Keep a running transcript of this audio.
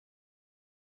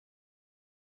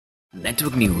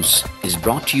Network News is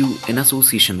brought to you in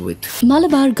association with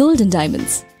Malabar Gold and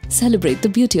Diamonds. Celebrate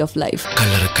the beauty of life.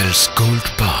 Coloracals Gold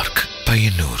Park,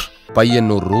 Payyanur.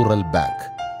 Payyanur Rural Bank.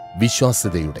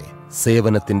 വിശ്വാസ്യതയുടെ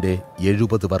സേവനത്തിന്റെ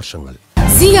 70 വർഷങ്ങൾ.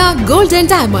 Zia Gold and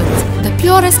Diamonds, the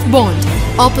purest bond.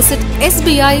 Opposite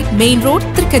SBI Main Road,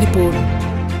 Tricharipur.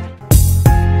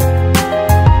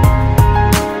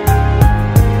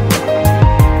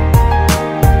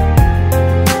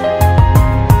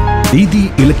 PVT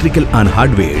Electrical and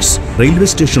Hardwares, Railway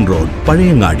Station Road,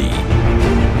 Payyanur.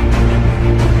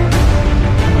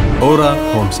 Aura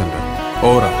Home Center.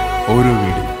 Aura, Oru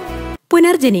Video.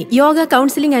 Punarjani Yoga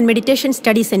Counseling and Meditation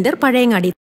Study Center,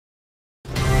 Payyanur.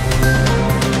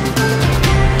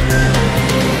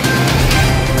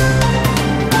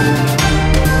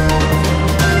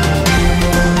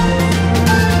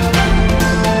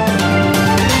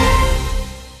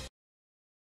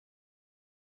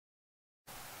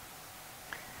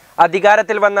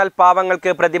 അധികാരത്തിൽ വന്നാൽ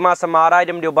പാവങ്ങൾക്ക് പ്രതിമാസം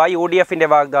 6000 രൂപ UDFന്റെ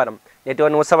വാഗ്ദാനം.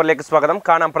 Network news അവറിലേക്ക് സ്വാഗതം.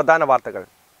 കാണാം പ്രധാന വാർത്തകൾ.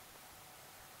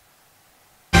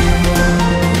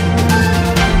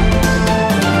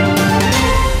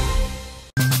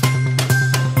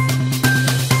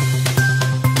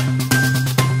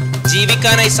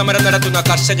 ജീവിക്കാനായി സമരം നടത്തുന്ന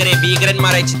കർഷകരെ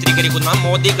ഭീകരന്മാരായി ചിത്രീകരിക്കുന്ന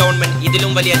മോദി ഗവൺമെന്റ്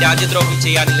ഇതിലും വലിയ രാജ്യദ്രോഹം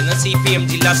ചെയ്യാനില്ലെന്ന് CPM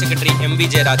ജില്ലാ സെക്രട്ടറി MV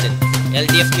ജയരാജൻ.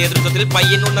 LDF നേതൃത്വത്തിൽ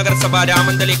പയ്യന്നൂർ നഗരസഭ,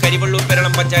 രാമന്തളി, കരിവള്ളൂർ,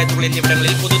 പേരളം പഞ്ചായത്തുകൾ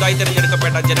എന്നിവിടങ്ങളിൽ പുതുതായി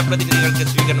തെരഞ്ഞെടുക്കപ്പെട്ട ജനപ്രതിനിധികൾക്ക്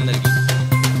സ്വീകരണം നൽകി.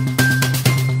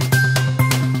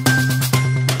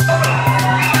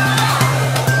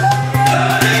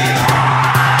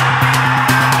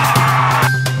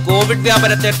 കോവിഡ്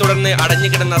വ്യാപനത്തെ തുടർന്ന്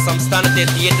അടഞ്ഞുകിടന്ന സംസ്ഥാനത്തെ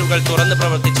തിയേറ്ററുകൾ തുറന്ന്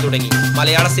പ്രവർത്തിച്ചു തുടങ്ങി.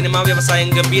 മലയാള സിനിമാ വ്യവസായം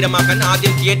ഗംഭീരമാക്കാൻ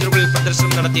ആദ്യം തിയേറ്ററുകളിൽ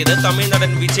പ്രദർശനം നടത്തിയത് തമിഴ്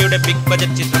നടൻ വിജയുടെ ബിഗ്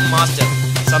ബജറ്റ് ചിത്രം മാസ്റ്റർ.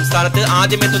 സംസ്ഥാനത്ത്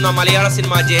ആദ്യമെത്തുന്ന മലയാള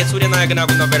സിനിമ ജയസൂര്യ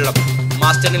നായകനാകുന്ന വെള്ളം.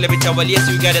 മാസ്റ്ററിന് ലഭിച്ച വലിയ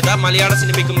സ്വീകാര്യത മലയാള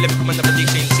സിനിമയ്ക്കും ലഭിക്കുമെന്ന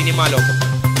പ്രതീക്ഷയിൽ സിനിമാ ലോകം.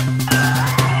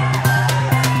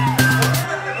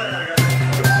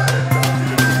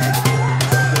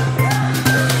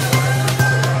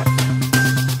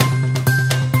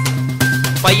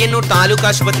 പയ്യന്നൂർ താലൂക്ക്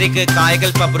ആശുപത്രിക്ക്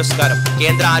കായകൽപ പുരസ്കാരം.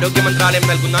 കേന്ദ്ര ആരോഗ്യ മന്ത്രാലയം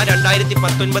നൽകുന്ന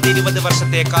 2019-20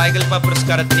 വർഷത്തെ കായകൽപ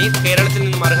പുരസ്കാരത്തിന് കേരളത്തിൽ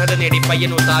നിന്നും അർഹത നേടി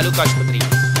പയ്യന്നൂർ താലൂക്ക് ആശുപത്രി.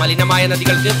 മലിനമായ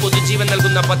നദികൾക്ക് പുതുജീവൻ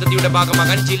നൽകുന്ന പദ്ധതിയുടെ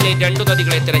ഭാഗമാകാൻ ജില്ലയിൽ 2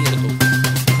 നദികളെ തിരഞ്ഞെടുത്തു.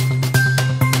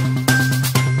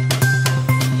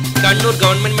 കണ്ണൂർ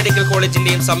ഗവൺമെന്റ് മെഡിക്കൽ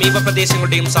കോളേജിന്റെയും സമീപ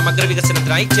പ്രദേശങ്ങളുടെയും സമഗ്ര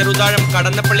വികസനത്തിനായി ചെറുതാഴം,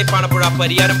 കടന്നപ്പള്ളി, പാണപ്പുഴ,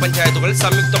 പരിയാരം പഞ്ചായത്തുകൾ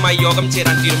സംയുക്തമായി യോഗം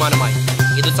ചേരാൻ തീരുമാനമായി.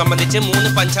 ഇതു സംബന്ധിച്ച്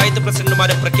 3 പഞ്ചായത്ത്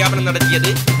പ്രസിഡന്റുമാരും പ്രഖ്യാപനം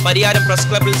നടത്തിയത് പരിയാരം പ്രസ്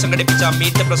ക്ലബിൽ സംഘടിപ്പിച്ച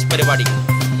മീറ്റ് ദ പ്രസ് പരിപാടി.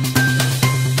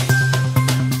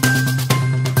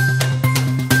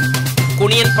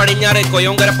 കുണിയൻ, പടിഞ്ഞാറ്,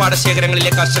 കൊയോങ്കര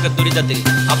പാടശേഖരങ്ങളിലെ കർഷകർ ദുരിതത്തിൽ.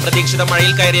 അപ്രതീക്ഷിത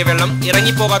മഴയിൽ കയറിയ വെള്ളം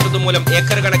ഇറങ്ങിപ്പോകാത്തതുമൂലം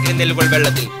ഏക്കർ കണക്കിന് നെല്ലുകൾ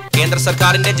വെള്ളത്തിൽ. കേന്ദ്ര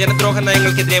സർക്കാരിന്റെ ജനദ്രോഹ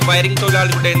നയങ്ങൾക്കെതിരെ വയറിംഗ്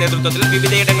തൊഴിലാളികളുടെ നേതൃത്വത്തിൽ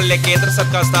വിവിധയിടങ്ങളിലെ കേന്ദ്ര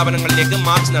സർക്കാർ സ്ഥാപനങ്ങളിലേക്ക്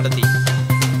മാർച്ച് നടത്തി.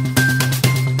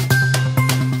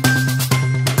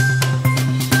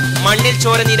 മണ്ണിൽ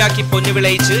ചോര നീരാക്കി പൊന്നു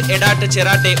വിളയിച്ച് എടാട്ട്,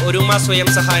 ചെറാട്ടെ, ഒരുമ സ്വയം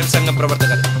സഹായം സംഘം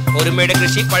പ്രവർത്തകർ. ഒരുമയുടെ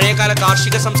കൃഷി പഴയകാല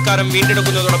കാർഷിക സംസ്കാരം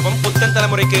വീണ്ടെടുക്കുന്നതോടൊപ്പം പുത്തൻ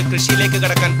തലമുറയ്ക്ക് കൃഷിയിലേക്ക്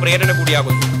കടക്കാൻ പ്രേരണ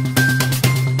കൂടിയാകുന്നു.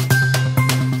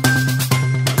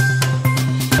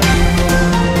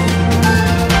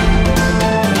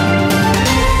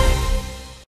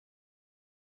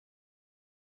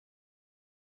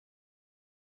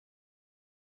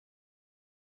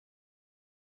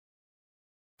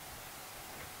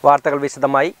 വാർത്തകൾ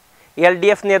വിശദമായി.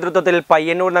 LDF നേതൃത്വത്തിൽ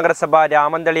പയ്യന്നൂർ നഗരസഭ,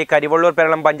 രാമന്തളി, കരിവള്ളൂർ,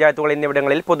 പേരളം പഞ്ചായത്തുകൾ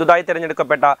എന്നിവിടങ്ങളിൽ പുതുതായി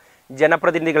തെരഞ്ഞെടുക്കപ്പെട്ട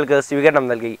ജനപ്രതിനിധികൾക്ക് സ്വീകരണം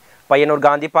നൽകി. പയ്യന്നൂർ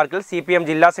ഗാന്ധി പാർക്കിൽ CPM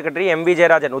ജില്ലാ സെക്രട്ടറി MV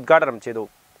ജയരാജൻ ഉദ്ഘാടനം ചെയ്തു.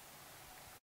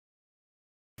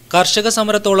 കർഷക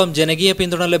സമരത്തോളം ജനകീയ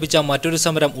പിന്തുണ ലഭിച്ച മറ്റൊരു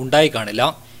സമരം ഉണ്ടായി കാണില്ല.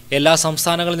 എല്ലാ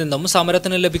സംസ്ഥാനങ്ങളിൽ നിന്നും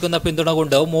സമരത്തിന് ലഭിക്കുന്ന പിന്തുണ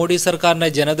കൊണ്ട് മോഡി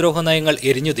സർക്കാരിന്റെ ജനദ്രോഹ നയങ്ങൾ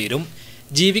എരിഞ്ഞുതീരും.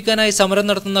 ജീവിക്കാനായി സമരം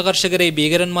നടത്തുന്ന കർഷകരെ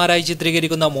ഭീകരന്മാരായി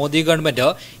ചിത്രീകരിക്കുന്ന മോദി ഗവൺമെന്റ്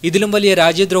ഇതിലും വലിയ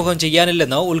രാജ്യദ്രോഹം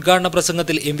ചെയ്യാനില്ലെന്ന് ഉദ്ഘാടന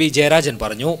പ്രസംഗത്തിൽ MV ജയരാജൻ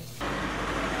പറഞ്ഞു.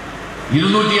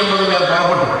 250 പേർ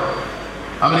പുറപ്പെട്ടു.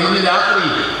 അവർ ഇന്ന് രാത്രി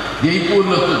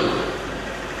ജയ്പൂരിലെത്തും.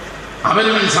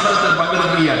 അവരും ഈ സമരത്തിൽ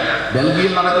പങ്കെടുക്കുകയാണ്.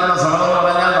 ഡൽഹിയിൽ നടക്കുന്ന സമരം എന്ന്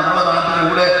പറഞ്ഞാൽ നമ്മുടെ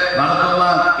നാട്ടിലൂടെ നടത്തുന്ന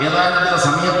ഏതാനും ചില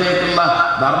സമയത്തേക്കുള്ള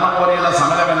ധർമ്മം പോലെയുള്ള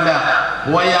സമരമല്ല.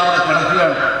 പോയി അവിടെ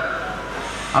കിടക്കുകയാണ്.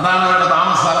 അതാണ് അവരുടെ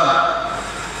താമസസ്ഥലം.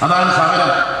 അതാണ് സമരം.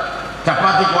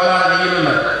 ചപ്പാത്തി കോലാണ്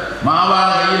കയ്യിലുള്ളത്,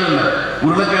 മാവാണ് കയ്യിലുള്ളത്,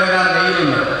 ഉരുളക്കിഴങ്ങാണ്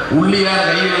കയ്യിലുള്ളത്, ഉള്ളിയാണ്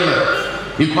കയ്യിലുള്ളത്.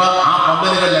 ഇപ്പൊ ആ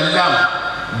പന്തലുകളിലെല്ലാം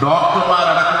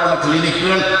ഡോക്ടർമാരടക്കമുള്ള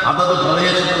ക്ലിനിക്കുകൾ അതത്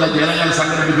പ്രദേശത്തുള്ള ജനങ്ങൾ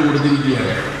സംഘടിപ്പിച്ചു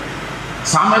കൊടുത്തിരിക്കുകയാണ്.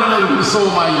 സമരം ഒരു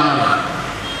ഉത്സവമായി മാറി.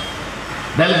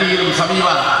 ഡൽഹിയിലും സമീപ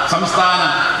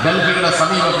സംസ്ഥാനം, ഡൽഹിയുടെ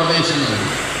സമീപ പ്രദേശങ്ങളിൽ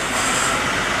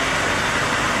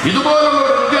ഇതുപോലുള്ള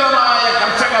ഒരു ഉഗ്രമായ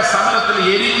കർഷക സമരത്തിൽ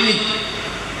എരിഞ്ഞ്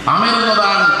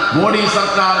അമരുന്നതാണ് മോഡി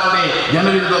സർക്കാരിന്റെ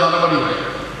ജനവിരുദ്ധ നടപടികൾ.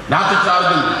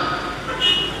 ലാത്തിചാർജും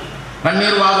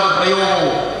കണ്ണീർവാതക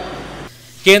പ്രയോഗവും.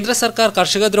 കേന്ദ്ര സർക്കാർ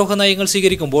കർഷകദ്രോഹ നയങ്ങൾ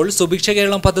സ്വീകരിക്കുമ്പോൾ സുഭിക്ഷ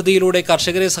കേരളം പദ്ധതിയിലൂടെ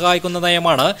കർഷകരെ സഹായിക്കുന്ന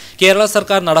നയമാണ് കേരള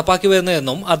സർക്കാർ നടപ്പാക്കി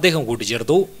വരുന്നതെന്നും അദ്ദേഹം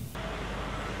കൂട്ടിച്ചേർത്തു.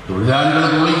 തൊഴിലാളികൾ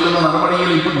ഉപയോഗിക്കുന്ന നടപടികൾ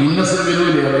ഇപ്പോൾ ഗിന്നസിന്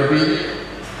വരൂലേ?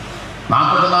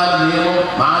 44 നിയമം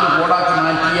 4 കോടാക്കി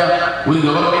മാറ്റിയ ഒരു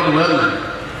ഗവൺമെന്റ് വേറെ.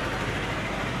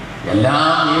 എല്ലാ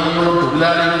നിയമങ്ങളും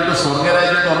തൊഴിലാളികൾക്ക്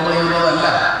സ്വർഗരാജ്യം തുറന്നു ചെയ്യുന്നതല്ല.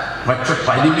 പക്ഷെ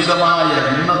പരിമിതമായ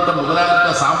ഇന്നത്തെ മുതലാളിത്ത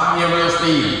സാമൂഹ്യ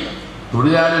വ്യവസ്ഥയിൽ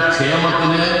തൊഴിലാളി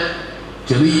ക്ഷേമത്തിന്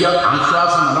ചെറിയ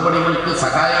ആശ്വാസ നടപടികൾക്ക്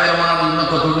സഹായകരമാണ്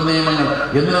ഇന്നത്തെ തൊഴിൽ നിയമങ്ങൾ.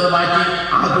 എന്തിനത് മാറ്റി?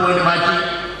 ആർക്ക് വേണ്ടി മാറ്റി?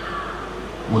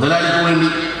 മുതലാളിക്ക് വേണ്ടി.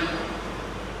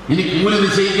 ഇനി കൂലി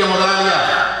നിശ്ചയിക്കുക മുതലാളിയ.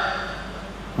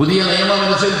 പുതിയ നിയമം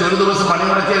അനുസരിച്ച് ഒരു ദിവസം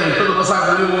പണിമുടക്കിയാൽ 8 ദിവസമാണ്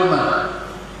കൂലി പോകുന്നത്.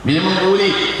 മിനിമം കൂലി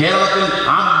കേരളത്തിൽ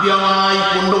ആദ്യമായി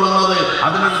കൊണ്ടുവന്നത്,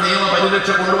 അതിനൊരു നിയമ പരിരക്ഷ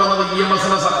കൊണ്ടുവന്നത് EMS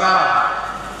സർക്കാരാണ്.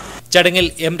 ചടങ്ങിൽ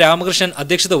എം രാമകൃഷ്ണൻ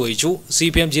അധ്യക്ഷത വഹിച്ചു.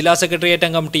 CPM ജില്ലാ സെക്രട്ടേറിയറ്റ്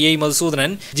അംഗം TI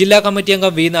മധുസൂദനൻ, ജില്ലാ കമ്മിറ്റി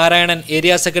അംഗം V Narayanan,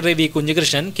 area secretary V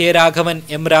Kunhikrishnan, K Raghavan,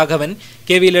 M Raghavan,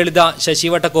 KV ലളിത, ശശി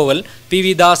വട്ടക്കോവൽ, PV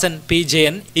ദാസൻ, P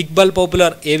Jayan, Iqbal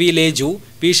popular, AV Leju,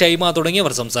 P Shaima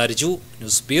തുടങ്ങിയവർ സംസാരിച്ചു.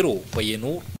 News bureau,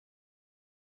 Payyanur.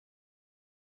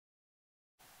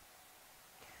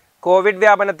 കോവിഡ്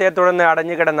വ്യാപനത്തെ തുടർന്ന്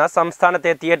അടഞ്ഞുകിടന്ന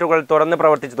സംസ്ഥാനത്തെ തിയേറ്ററുകൾ തുറന്ന്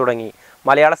പ്രവർത്തിച്ചു തുടങ്ങി.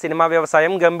 മലയാള സിനിമാ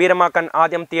വ്യവസായം ഗംഭീരമാക്കാൻ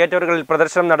ആദ്യം തിയേറ്ററുകളിൽ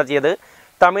പ്രദർശനം നടത്തിയത്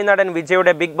തമിഴ്നാടൻ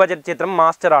വിജയുടെ ബിഗ് ബജറ്റ് ചിത്രം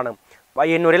മാസ്റ്ററാണ്.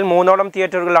 പയ്യന്നൂരിൽ 3ഓളം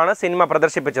തിയേറ്ററുകളാണ് സിനിമ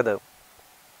പ്രദർശിപ്പിച്ചത്.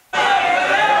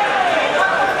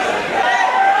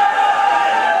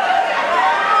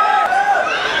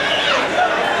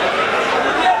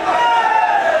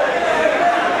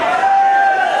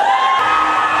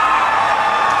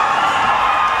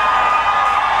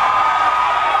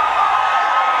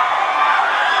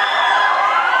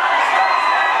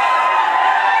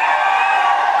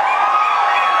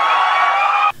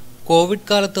 കോവിഡ്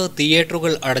കാലത്ത്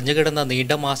തിയേറ്ററുകൾ അടഞ്ഞുകിടന്ന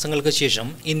നീണ്ട മാസങ്ങൾക്ക് ശേഷം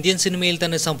ഇന്ത്യൻ സിനിമയിൽ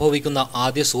തന്നെ സംഭവിക്കുന്ന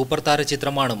ആദ്യ സൂപ്പർ താര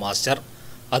ചിത്രമാണ് മാസ്റ്റർ.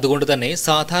 അതുകൊണ്ട് തന്നെ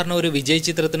സാധാരണ ഒരു വിജയ്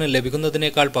ചിത്രത്തിന്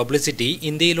ലഭിക്കുന്നതിനേക്കാൾ പബ്ലിസിറ്റി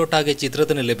ഇന്ത്യയിലൊട്ടാകെ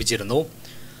ചിത്രത്തിന് ലഭിച്ചിരുന്നു.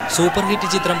 സൂപ്പർ ഹിറ്റ്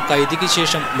ചിത്രം കൈദിക്ക്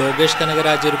ശേഷം ലോകേഷ്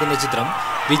കനകരാജ് ഒരുക്കുന്ന ചിത്രം,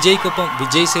 വിജയ്ക്കൊപ്പം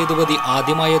വിജയ് സേതുപതി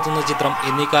ആദ്യമായി എത്തുന്ന ചിത്രം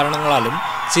എന്നീ കാരണങ്ങളാലും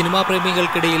സിനിമാ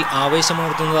പ്രേമികൾക്കിടയിൽ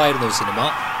ആവേശമുണർത്തുന്നതായിരുന്നു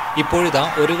സിനിമ. ഇപ്പോഴിതാ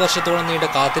 1 വർഷത്തോളം നീണ്ട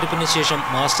കാത്തിരിപ്പിന് ശേഷം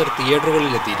മാസ്റ്റർ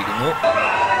തിയേറ്ററുകളിൽ എത്തിയിരിക്കുന്നു.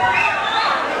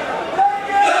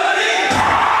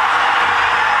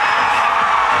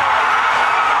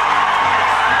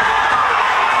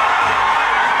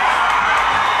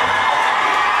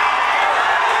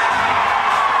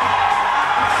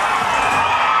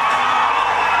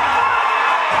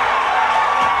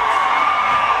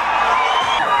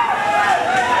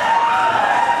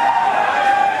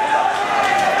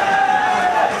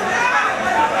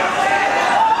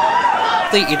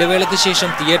 ഇടവേളയ്ക്ക് ശേഷം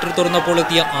തിയേറ്റർ തുറന്നപ്പോൾ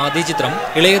എത്തിയ ആദ്യ ചിത്രം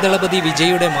ഇളയ ദളപതി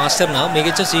വിജയുടെ മാസ്റ്ററിന്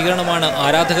മികച്ച സ്വീകരണമാണ്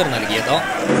ആരാധകർ നൽകിയത്.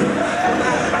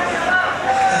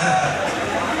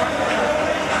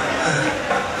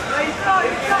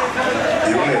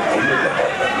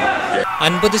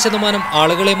 50%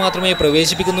 ആളുകളെ മാത്രമേ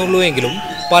പ്രവേശിപ്പിക്കുന്നുള്ളൂ എങ്കിലും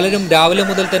പലരും രാവിലെ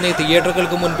മുതൽ തന്നെ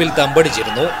തിയേറ്ററുകൾക്ക് മുൻപിൽ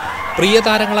തമ്പടിച്ചിരുന്നു. പ്രിയ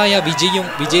താരങ്ങളായ വിജയും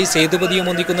വിജയ് സേതുപതിയും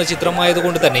ഒന്നിക്കുന്ന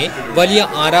ചിത്രമായതുകൊണ്ട് തന്നെ വലിയ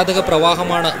ആരാധക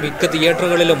പ്രവാഹമാണ് മിക്ക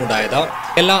തിയേറ്ററുകളിലും ഉണ്ടായത്.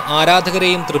 എല്ലാ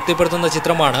ആരാധകരെയും തൃപ്തിപ്പെടുത്തുന്ന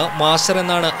ചിത്രമാണ് മാസ്റ്റർ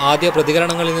എന്നാണ് ആദ്യ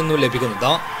പ്രതികരണങ്ങളിൽ നിന്നും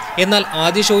ലഭിക്കുന്നത്. എന്നാൽ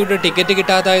ആദ്യ ഷോയുടെ ടിക്കറ്റ്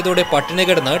കിട്ടാതായതോടെ പട്ടിണി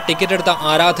കിടന്ന് ടിക്കറ്റ് എടുത്ത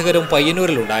ആരാധകരും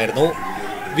പയ്യന്നൂരിലുണ്ടായിരുന്നു.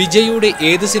 വിജയുടെ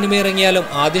ഏത് സിനിമ ഇറങ്ങിയാലും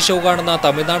ആദ്യ ഷോ കാണുന്ന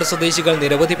തമിഴ്നാട് സ്വദേശികൾ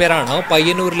നിരവധി പേരാണ്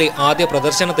പയ്യന്നൂരിലെ ആദ്യ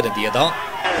പ്രദർശനത്തിനെത്തിയത്.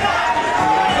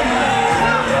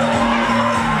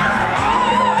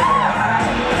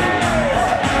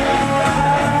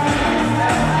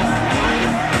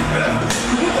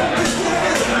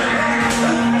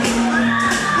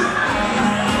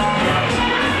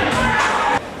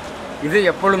 ഇത്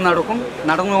എപ്പോഴും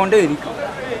നടന്നുകൊണ്ടേ ഇരിക്കും.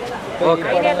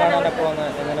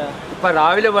 ഇപ്പം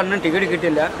രാവിലെ വന്ന് ടിക്കറ്റ്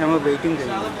കിട്ടില്ല, നമ്മൾ വെയിറ്റിംഗ്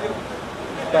ചെയ്യും.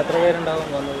 എത്ര പേരുണ്ടാവും?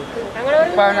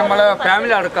 ഇപ്പം നമ്മൾ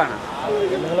ഫാമിലി അടക്കാണ്.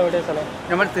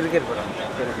 നമ്മൾ തിരുക്കരിപ്പുറം.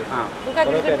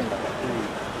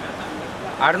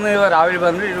 അവിടുന്ന് രാവിലെ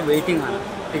വന്ന് ഇത് വെയിറ്റിംഗ് ആണ്.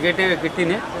 ടിക്കറ്റ്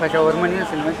കിട്ടിന്, പക്ഷെ 1 മണി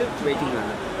സിനിമയ്ക്ക് വെയിറ്റിംഗ്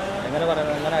ആണ്.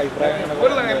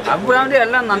 അഭിപ്രായം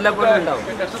എല്ലാം നല്ല പോലെ ഉണ്ടാവും,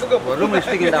 ഒരു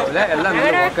മിസ്റ്റേക്ക് ഉണ്ടാവില്ല, എല്ലാം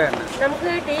നല്ല ഓക്കെ ആണ്. നമുക്ക്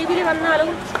ടി വിയിൽ വന്നാലും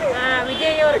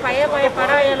വിജയ് പഴയ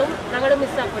പടമായാലും ഞങ്ങൾ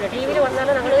മിസ്സാക്കൂല. ടി വിയിൽ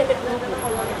വന്നാലും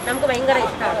നമുക്ക് ഭയങ്കര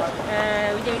ഇഷ്ടമാണ്.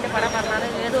 വിജയിൻ്റെ പടം പറഞ്ഞാൽ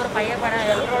ഏതൊരു പഴയ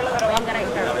പടമായാലും ഭയങ്കര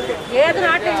ഇഷ്ടമാണ്. ഏത്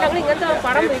നാട്ടിലുണ്ടെങ്കിലും ഇങ്ങനത്തെ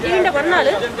പടം വിജയിൻ്റെ വന്നാൽ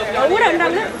എവിടെ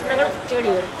ഉണ്ടെങ്കിൽ ഞങ്ങൾ തേടി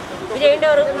വരും. വിജയിൻ്റെ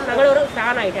ഞങ്ങളൊരു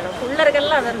ഫാനായിട്ടാണ്.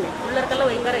 പിള്ളേർക്കെല്ലാം അതന്നെ, പിള്ളേർക്കെല്ലാം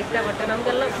ഭയങ്കര ഇഷ്ടപ്പെട്ടു.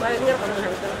 നമുക്കെല്ലാം ഭയങ്കര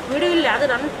വിടില്ല.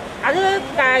 അത്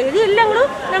ഇതില്ലെങ്കിലും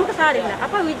നമുക്ക് സാരില്ല.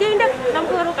 അപ്പോൾ വിജയിൻ്റെ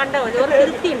നമുക്ക് ഒരു കണ്ടാൽ മതി, ഒരു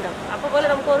തൃപ്തി ഉണ്ടാവും. അപ്പോൾ പോലെ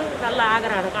നമുക്കൊരു നല്ല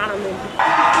ആഗ്രഹമാണ് കാണാൻ വേണ്ടി.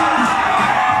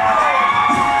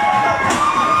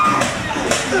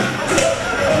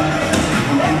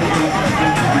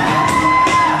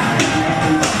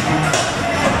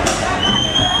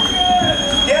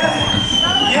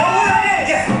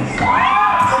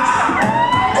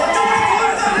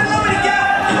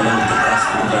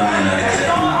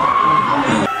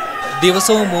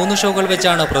 ദിവസവും 3 ഷോകൾ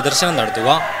വെച്ചാണ് പ്രദർശനം നടത്തുക.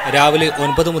 രാവിലെ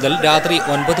 9 മുതൽ രാത്രി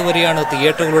 9 വരെയാണ്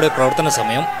തിയേറ്ററുകളുടെ പ്രവർത്തന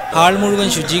സമയം. ഹാൾ മുഴുവൻ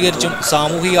ശുചീകരിച്ചും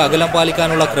സാമൂഹിക അകലം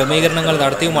പാലിക്കാനുള്ള ക്രമീകരണങ്ങൾ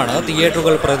നടത്തിയുമാണ്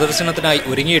തിയേറ്ററുകൾ പ്രദർശനത്തിനായി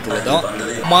ഒരുങ്ങിയിട്ടുള്ളത്.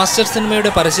 മാസ്റ്റർ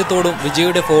സിനിമയുടെ പരസ്യത്തോടും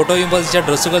വിജയുടെ ഫോട്ടോയും പതിച്ച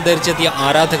ഡ്രസ്സുകൾ ധരിച്ചെത്തിയ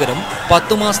ആരാധകരും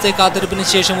 10 മാസത്തെ കാത്തിരിപ്പിന്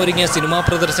ശേഷം ഒരുങ്ങിയ സിനിമാ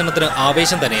പ്രദർശനത്തിന്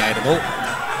ആവേശം തന്നെയായിരുന്നു.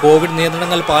 കോവിഡ്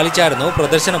നിയന്ത്രണങ്ങൾ പാലിച്ചായിരുന്നു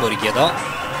പ്രദർശനമൊരുക്കിയത്.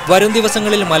 വരും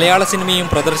ദിവസങ്ങളിൽ മലയാള സിനിമയും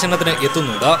പ്രദർശനത്തിന്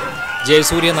എത്തുന്നുണ്ട്.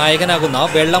 ജയസൂര്യ നായകനാകുന്ന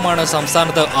വെള്ളമാണ്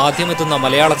സംസ്ഥാനത്ത് ആദ്യമെത്തുന്ന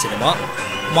മലയാള സിനിമ.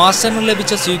 മാസ്റ്ററിന്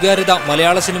ലഭിച്ച സ്വീകാര്യത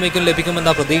മലയാള സിനിമയ്ക്കും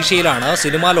ലഭിക്കുമെന്ന പ്രതീക്ഷയിലാണ്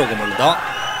cinema ലോകമുള്ളത്.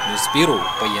 News bureau,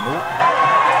 Payyanur.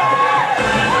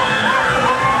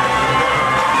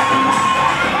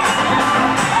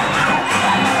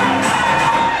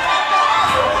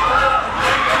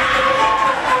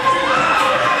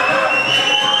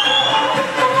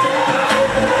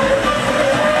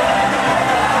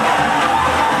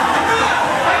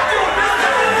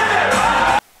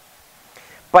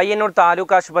 Payyanur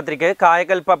taluk ആശുപത്രിക്ക്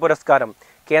കായകൽപ പുരസ്കാരം.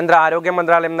 കേന്ദ്ര ആരോഗ്യ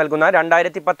മന്ത്രാലയം നൽകുന്ന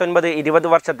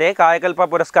 2019-20 വർഷത്തെ കായകൽപ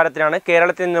പുരസ്കാരത്തിനാണ്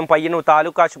കേരളത്തിൽ നിന്നും പയ്യന്നൂർ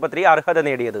താലൂക്ക് ആശുപത്രി അർഹത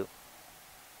നേടിയത്.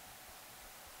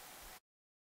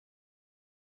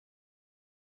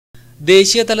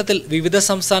 ദേശീയ തലത്തിൽ വിവിധ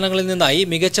സംസ്ഥാനങ്ങളിൽ നിന്നായി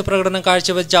മികച്ച പ്രകടനം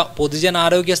കാഴ്ചവെച്ച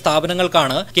പൊതുജനാരോഗ്യ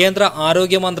സ്ഥാപനങ്ങൾക്കാണ് കേന്ദ്ര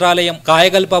ആരോഗ്യ മന്ത്രാലയം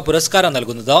കായകൽപ പുരസ്കാരം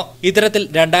നൽകുന്നത്. ഇത്തരത്തിൽ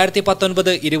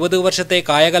 2019-20 വർഷത്തെ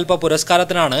കായകൽപ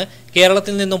പുരസ്കാരത്തിനാണ്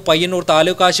കേരളത്തിൽ നിന്നും പയ്യന്നൂർ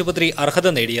താലൂക്ക് ആശുപത്രി അർഹത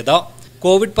നേടിയത്.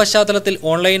 കോവിഡ് പശ്ചാത്തലത്തിൽ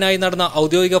ഓൺലൈനായി നടന്ന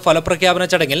ഔദ്യോഗിക ഫലപ്രഖ്യാപന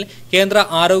ചടങ്ങിൽ കേന്ദ്ര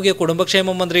ആരോഗ്യ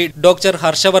കുടുംബക്ഷേമ മന്ത്രി ഡോക്ടർ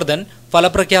ഹർഷവർദ്ധൻ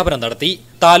ഫലപ്രഖ്യാപനം നടത്തി.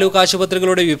 താലൂക്ക്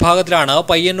ആശുപത്രികളുടെ വിഭാഗത്തിലാണ്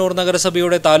പയ്യന്നൂർ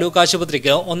നഗരസഭയുടെ താലൂക്ക്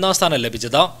ആശുപത്രിക്ക് 1ാം സ്ഥാനം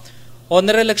ലഭിച്ചത്.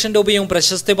 1.5 ലക്ഷം രൂപയും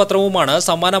പ്രശസ്തി പത്രവുമാണ്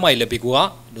സമ്മാനമായി ലഭിക്കുക.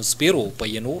 News bureau,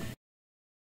 Payyanur.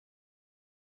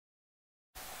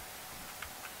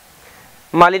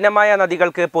 മലിനമായ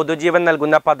നദികൾക്ക് പൊതുജീവൻ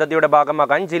നൽകുന്ന പദ്ധതിയുടെ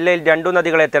ഭാഗമാകാൻ ജില്ലയിൽ 2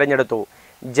 നദികളെ തെരഞ്ഞെടുത്തു.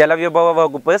 ജലവിഭവ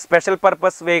വകുപ്പ് സ്പെഷ്യൽ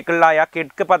പർപ്പസ് വെഹിക്കിളായ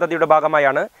കിഡ്ക്ക് പദ്ധതിയുടെ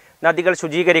ഭാഗമായാണ് നദികൾ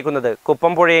ശുചീകരിക്കുന്നത്.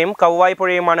 കുപ്പം പുഴയും കൗവായ്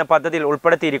പുഴയുമാണ് പദ്ധതിയിൽ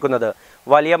ഉൾപ്പെടുത്തിയിരിക്കുന്നത്.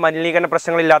 വലിയ മലിനീകരണ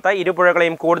പ്രശ്നങ്ങളില്ലാത്ത ഇരു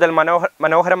പുഴകളെയും കൂടുതൽ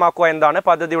മനോഹരമാക്കുക എന്നതാണ്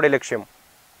പദ്ധതിയുടെ ലക്ഷ്യം.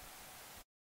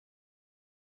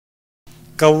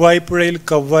 കൗവായ് പുഴയിൽ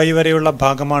കൗവായ് വരെയുള്ള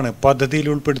ഭാഗമാണ് പദ്ധതിയിൽ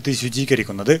ഉൾപ്പെടുത്തി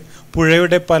ശുചീകരിക്കുന്നത്.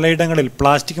 പുഴയുടെ പലയിടങ്ങളിൽ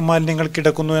പ്ലാസ്റ്റിക് മാലിന്യങ്ങൾ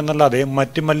കിടക്കുന്നു എന്നല്ലാതെ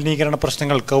മറ്റ് മലിനീകരണ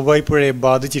പ്രശ്നങ്ങൾ കൗവായ് പുഴയെ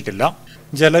ബാധിച്ചിട്ടില്ല.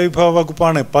 ജലവിഭവ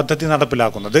വകുപ്പാണ് പദ്ധതി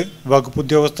നടപ്പിലാക്കുന്നത്. വകുപ്പ്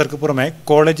ഉദ്യോഗസ്ഥർക്ക് പുറമെ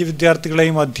കോളേജ്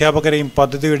വിദ്യാർത്ഥികളെയും അധ്യാപകരെയും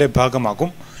പദ്ധതിയുടെ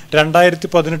ഭാഗമാക്കും.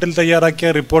 2018 തയ്യാറാക്കിയ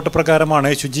റിപ്പോർട്ട് പ്രകാരമാണ്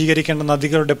ശുചീകരിക്കേണ്ട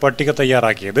നദികളുടെ പട്ടിക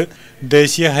തയ്യാറാക്കിയത്.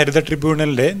 ദേശീയ ഹരിത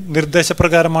ട്രിബ്യൂണലിന്റെ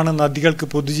നിർദ്ദേശപ്രകാരമാണ് നദികൾക്ക്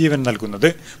പൊതുജീവൻ നൽകുന്നത്.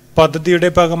 പദ്ധതിയുടെ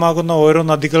ഭാഗമാകുന്ന ഓരോ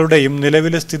നദികളുടെയും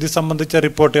നിലവിലെ സ്ഥിതി സംബന്ധിച്ച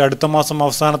റിപ്പോർട്ട് അടുത്ത മാസം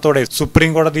അവസാനത്തോടെ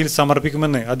സുപ്രീം കോടതിയിൽ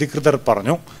സമർപ്പിക്കുമെന്ന് അധികൃതർ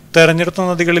പറഞ്ഞു. തെരഞ്ഞെടുത്ത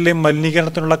നദികളിലെ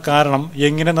മലിനീകരണത്തിനുള്ള കാരണം,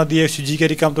 എങ്ങനെ നദിയെ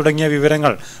ശുചീകരിക്കാം തുടങ്ങിയ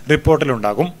വിവരങ്ങൾ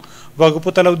റിപ്പോർട്ടിലുണ്ടാകും.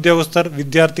 വകുപ്പ് തല ഉദ്യോഗസ്ഥർ,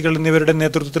 വിദ്യാർത്ഥികൾ എന്നിവരുടെ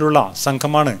നേതൃത്വത്തിലുള്ള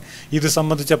സംഘമാണ് ഇത്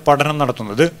സംബന്ധിച്ച പഠനം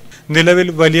നടത്തുന്നത്. നിലവിൽ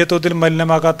വലിയ തോതിൽ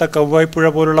മലിനമാകാത്ത കൗവായ് പുഴ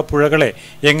പോലുള്ള പുഴകളെ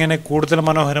എങ്ങനെ കൂടുതൽ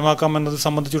മനോഹരമാക്കാം എന്നത്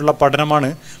സംബന്ധിച്ചുള്ള പഠനമാണ്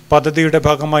പദ്ധതിയുടെ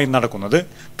ഭാഗമായി നടക്കുന്നത്.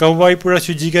 കൗവായ് പുഴ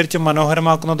ശുചീകരിച്ച്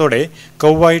മനോഹരമാക്കുന്നതോടെ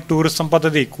കൗവായ് ടൂറിസം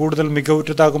പദ്ധതി കൂടുതൽ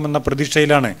മികവുറ്റതാകുമെന്ന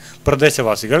പ്രതീക്ഷയിലാണ്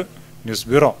പ്രദേശവാസികൾ. News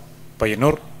bureau,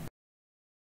 Payyanur.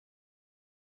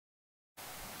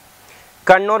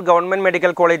 Kannur government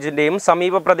medical കോളേജിന്റെയും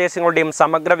സമീപ പ്രദേശങ്ങളുടെയും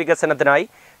സമഗ്ര വികസനത്തിനായി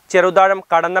ചെറുതാഴം,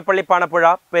 കടന്നപ്പള്ളി, പാണപ്പുഴ,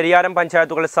 പെരിയാരം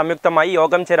പഞ്ചായത്തുകൾ സംയുക്തമായി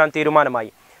യോഗം ചേരാൻ തീരുമാനമായി.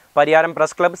 പരിയാരം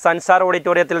പ്രസ് ക്ലബ്ബ് സൻസാർ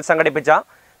ഓഡിറ്റോറിയത്തിൽ സംഘടിപ്പിച്ച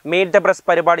മീറ്റ് ദ പ്രസ്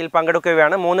പരിപാടിയിൽ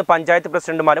പങ്കെടുക്കവെയാണ് 3 പഞ്ചായത്ത്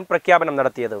പ്രസിഡന്റുമാരും പ്രഖ്യാപനം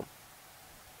നടത്തിയത്.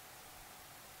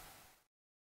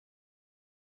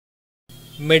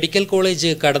 മെഡിക്കൽ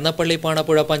കോളേജ് കടന്നപ്പള്ളി,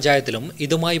 പാണപ്പുഴ പഞ്ചായത്തിലും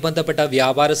ഇതുമായി ബന്ധപ്പെട്ട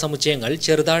വ്യാപാര സമുച്ചയങ്ങൾ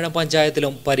ചെറുതാഴം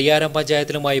പഞ്ചായത്തിലും പരിയാരം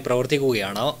പഞ്ചായത്തിലുമായി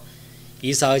പ്രവർത്തിക്കുകയാണ്.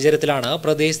 ഈ സാഹചര്യത്തിലാണ്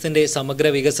പ്രദേശത്തിന്റെ സമഗ്ര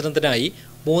വികസനത്തിനായി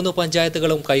 3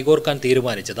 പഞ്ചായത്തുകളും കൈകോർക്കാൻ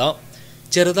തീരുമാനിച്ചത്.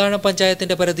 ചെറുതാഴം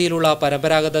പഞ്ചായത്തിന്റെ പരിധിയിലുള്ള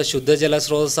പരമ്പരാഗത ശുദ്ധജല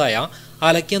സ്രോതസ്സായ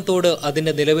അലക്യം തോട്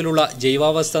അതിന്റെ നിലവിലുള്ള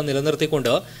ജൈവാവസ്ഥ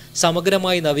നിലനിർത്തിക്കൊണ്ട്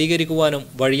സമഗ്രമായി നവീകരിക്കുവാനും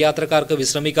വഴിയാത്രക്കാർക്ക്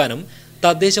വിശ്രമിക്കാനും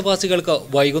തദ്ദേശവാസികൾക്ക്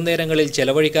വൈകുന്നേരങ്ങളിൽ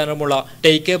ചെലവഴിക്കാനുമുള്ള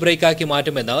ടേക്ക് എ ബ്രേക്കാക്കി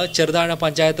മാറ്റുമെന്ന് ചെറുതാഴം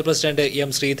പഞ്ചായത്ത് പ്രസിഡന്റ്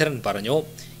എം ശ്രീധരൻ പറഞ്ഞു.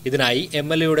 ഇതിനായി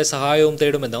MLAയുടെ സഹായവും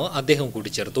തേടുമെന്ന് അദ്ദേഹം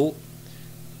കൂട്ടിച്ചേർത്തു.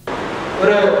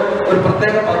 ഒരു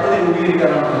പ്രത്യേക പദ്ധതി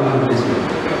രൂപീകരിക്കാനാണ് നമ്മൾ ഉദ്ദേശിക്കുന്നത്.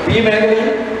 ഈ മേഖലയിൽ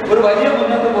ഒരു വലിയ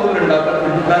മുന്നേറ്റം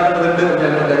ഉണ്ടാക്കേണ്ടതുണ്ട്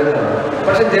ഞങ്ങൾ കരുതുന്നത്.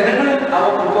 പക്ഷെ ജനങ്ങളിൽ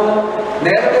ഇപ്പോൾ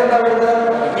നേരത്തെ എന്താ പറയുന്നത്,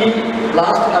 ഈ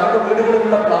പ്ലാസ്റ്റിക് അവരുടെ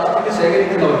വീടുകളിലുള്ള പ്ലാസ്റ്റിക്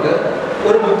ശേഖരിക്കുന്നവർക്ക്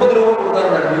ഒരു 30 രൂപ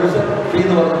കൊടുക്കാറുണ്ടായിരുന്നു യൂസർ ഫീ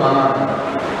എന്ന് പറഞ്ഞ് വാങ്ങാറുണ്ട്.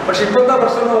 പക്ഷെ ഇപ്പോഴത്തെ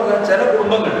പ്രശ്നം എന്ന് പറഞ്ഞാൽ ചില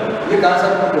കുടുംബങ്ങൾ ഈ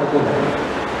കാശാക്കി കൊടുക്കുന്നു,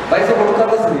 പൈസ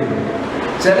കൊടുക്കാത്ത സ്ഥിതിയുണ്ട്.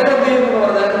 ചിലരെന്ത് ചെയ്യുമെന്ന്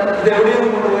പറഞ്ഞാൽ ഇത് എവിടെയും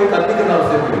കൊണ്ടുപോയി കത്തിക്കുന്ന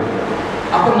അവസ്ഥയിൽ.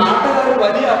 അപ്പൊ നാട്ടുകാർ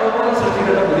വലിയ അപകടം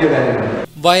സൃഷ്ടിക്കേണ്ട പുതിയ കാര്യങ്ങൾ.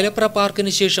 വയലപ്ര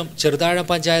പാർക്കിന് ശേഷം ചെറുതാഴം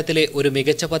പഞ്ചായത്തിലെ ഒരു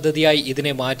മികച്ച പദ്ധതിയായി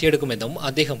ഇതിനെ മാറ്റിയെടുക്കുമെന്നും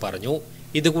അദ്ദേഹം പറഞ്ഞു.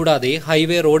 ഇതുകൂടാതെ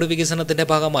ഹൈവേ റോഡ് വികസനത്തിന്റെ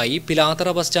ഭാഗമായി പിലാത്തറ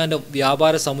ബസ് സ്റ്റാൻഡും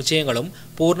വ്യാപാര സമുച്ചയങ്ങളും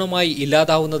പൂർണ്ണമായി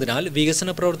ഇല്ലാതാവുന്നതിനാൽ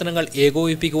വികസന പ്രവർത്തനങ്ങൾ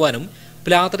ഏകോപിപ്പിക്കുവാനും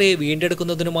പിലാത്തറയെ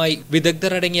വീണ്ടെടുക്കുന്നതിനുമായി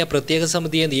വിദഗ്ധരടങ്ങിയ പ്രത്യേക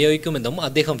സമിതിയെ നിയോഗിക്കുമെന്നും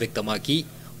അദ്ദേഹം വ്യക്തമാക്കി.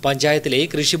 പഞ്ചായത്തിലെ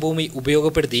കൃഷിഭൂമി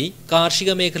ഉപയോഗപ്പെടുത്തി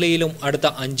കാർഷിക മേഖലയിലും അടുത്ത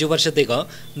 5 വർഷത്തേക്ക്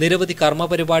നിരവധി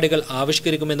കർമ്മപരിപാടികൾ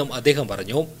ആവിഷ്കരിക്കുമെന്നും അദ്ദേഹം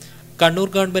പറഞ്ഞു. കണ്ണൂർ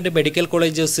ഗവൺമെന്റ് മെഡിക്കൽ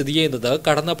കോളേജ് സ്ഥിതി ചെയ്യുന്നത്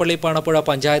കടന്നപ്പള്ളി പാണപ്പുഴ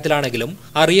പഞ്ചായത്തിലാണെങ്കിലും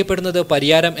അറിയപ്പെടുന്നത്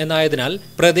പരിയാരം എന്നായതിനാൽ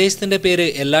പ്രദേശത്തിന്റെ പേര്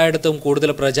എല്ലായിടത്തും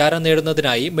കൂടുതൽ പ്രചാരം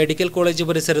നേടുന്നതിനായി മെഡിക്കൽ കോളേജ്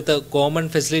പരിസരത്ത് കോമൺ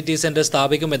ഫെസിലിറ്റി സെന്റർ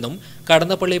സ്ഥാപിക്കുമെന്നും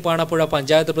കടന്നപ്പള്ളി പാണപ്പുഴ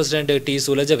പഞ്ചായത്ത് പ്രസിഡന്റ് ടി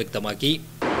സുലജ വ്യക്തമാക്കി.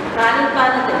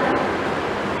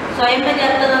 സ്വയം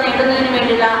പര്യാപ്തത നേടുന്നതിന്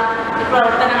വേണ്ടിയുള്ള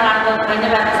പ്രവർത്തനങ്ങളാണ് കഴിഞ്ഞ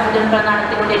ഭരണസമിതി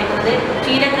നടത്തിക്കൊണ്ടിരിക്കുന്നത്.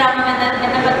 ക്ഷീരഗ്രാമം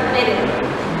എന്ന പേര്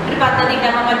ഒരു പദ്ധതി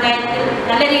ഗ്രാമപഞ്ചായത്തിൽ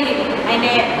നല്ല രീതിയിൽ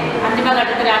അതിൻ്റെ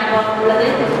അന്തിമഘട്ടത്തിലാണ് ഇപ്പോൾ ഉള്ളത്.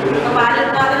 ഇപ്പോൾ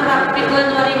പാലുൽപാദനം വർദ്ധിപ്പിക്കുക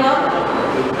എന്ന് പറയുമ്പോൾ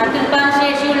അത്യുൽപാദന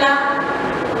ശേഷിയുള്ള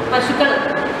പശുക്കളെ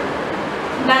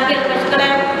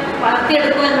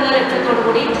വളർത്തിയെടുക്കുക എന്നുള്ള ലക്ഷ്യത്തോടു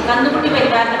കൂടി കന്നുകുട്ടി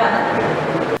പരിപാലന പദ്ധതി.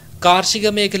 കാർഷിക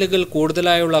മേഖലകൾ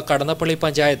കൂടുതലായുള്ള കടന്നപ്പള്ളി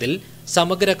പഞ്ചായത്തിൽ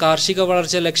സമഗ്ര കാർഷിക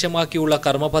വളർച്ച ലക്ഷ്യമാക്കിയുള്ള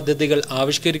കർമ്മ പദ്ധതികൾ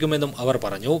ആവിഷ്കരിക്കുമെന്നും അവർ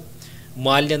പറഞ്ഞു.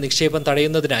 മാലിന്യ നിക്ഷേപം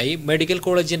തടയുന്നതിനായി മെഡിക്കൽ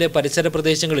കോളേജിന്റെ പരിസര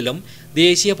പ്രദേശങ്ങളിലും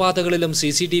ദേശീയപാതകളിലും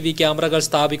CCTV ക്യാമറകൾ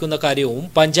സ്ഥാപിക്കുന്ന കാര്യവും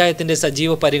പഞ്ചായത്തിന്റെ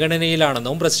സജീവ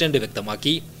പരിഗണനയിലാണെന്നും പ്രസിഡന്റ്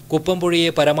വ്യക്തമാക്കി. കുപ്പംപുഴയെ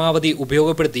പരമാവധി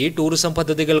ഉപയോഗപ്പെടുത്തി ടൂറിസം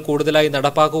പദ്ധതികൾ കൂടുതലായി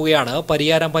നടപ്പാക്കുകയാണ്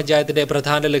പരിയാരം പഞ്ചായത്തിന്റെ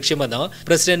പ്രധാന ലക്ഷ്യമെന്ന്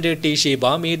president T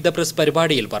Sheeba meet the press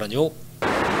പരിപാടിയിൽ പറഞ്ഞു.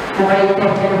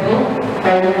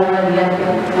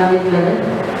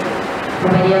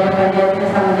 പരിയാരം പഞ്ചായത്തിനെ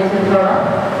സംബന്ധിച്ചിടത്തോളം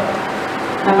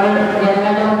നമ്മൾ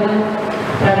ജനങ്ങളുടെ മുമ്പിൽ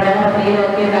പ്രകടന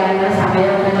പത്രികയിലൊക്കെ കാര്യങ്ങൾ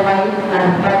സമയബന്ധിതമായി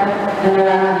നടപ്പാക്കും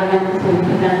എന്നതാണ് ആദ്യം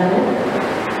സൂചിപ്പിക്കേണ്ടത്.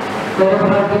 ഓരോ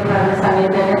പ്രവൃത്തി പറഞ്ഞ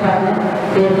സമയത്ത് തന്നെ പറഞ്ഞ്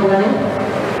തീർക്കുന്നത്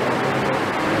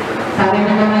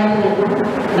സമയബന്ധമായി തീർക്കും.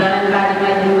 ഇതാണ്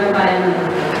കാര്യമായി നിങ്ങൾ പറയുന്നത്.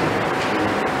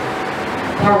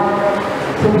 അപ്പോൾ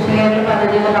സൂക്ഷിക്കേണ്ട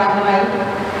പദ്ധതിയുടെ ഭാഗമായി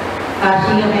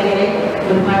കാർഷിക മേഖലയെ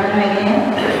ഉൽപാദന മേഖലയെ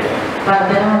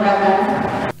വർധനമുണ്ടാക്കാൻ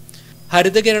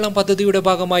ഹരിത കേരളം പദ്ധതിയുടെ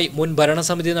ഭാഗമായി മുൻ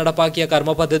ഭരണസമിതി നടപ്പാക്കിയ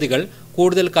കർമ്മ പദ്ധതികൾ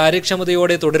കൂടുതൽ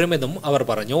കാര്യക്ഷമതയോടെ തുടരുമെന്നും അവർ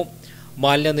പറഞ്ഞു.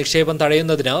 മാലിന്യ നിക്ഷേപം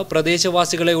തടയുന്നതിന്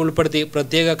പ്രദേശവാസികളെ ഉൾപ്പെടുത്തി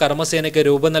പ്രത്യേക കർമ്മസേനയ്ക്ക്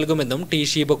രൂപം നൽകുമെന്നും ടി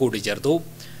ഷീബ കൂട്ടിച്ചേർത്തു.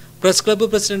 Press club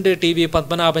president T V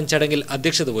Padmanabhan ചടങ്ങിൽ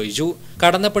അധ്യക്ഷത വഹിച്ചു.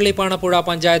 Kadannappally Panapuzha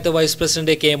panchayat vice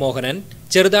president K Mohanan,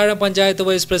 Cheruthazham panchayat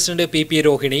vice president P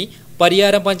Rohini,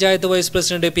 Pariyaram panchayat vice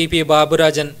president P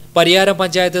Baburajan, Pariyaram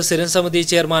panchayat സ്ഥിരം സമിതി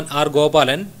chairman R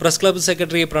Gopalan, press club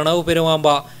secretary Pranav പെരുമാമ്പ,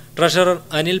 treasurer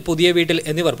Anil പുതിയ വീട്ടിൽ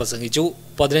എന്നിവർ പ്രസംഗിച്ചു.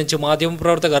 15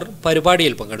 മാധ്യമപ്രവർത്തകർ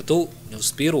പരിപാടിയിൽ പങ്കെടുത്തു.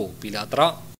 ന്യൂസ് ബ്യൂറോ, പിലാത്ര.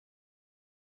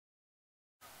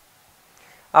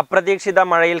 അപ്രതീക്ഷിത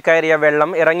മഴയിൽ കയറിയ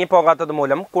വെള്ളം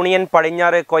ഇറങ്ങിപ്പോകാത്തതുമൂലം കുണിയൻ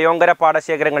പടിഞ്ഞാറ് കൊയോങ്കര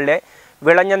പാടശേഖരങ്ങളിലെ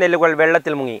വിളഞ്ഞ നെല്ലുകൾ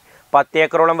വെള്ളത്തിൽ മുങ്ങി. 10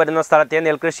 ഏക്കറോളം വരുന്ന സ്ഥലത്തെ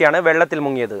നെൽകൃഷിയാണ് വെള്ളത്തിൽ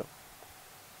മുങ്ങിയത്.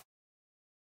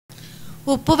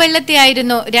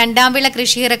 ഉപ്പുവെള്ളത്തെയായിരുന്നു രണ്ടാം വിള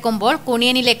കൃഷിയിറക്കുമ്പോൾ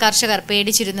കുണിയനിലെ കർഷകർ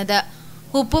പേടിച്ചിരുന്നത്.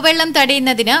 ഉപ്പുവെള്ളം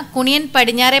തടയുന്നതിന് കുണിയൻ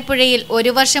പടിഞ്ഞാറേപ്പുഴയിൽ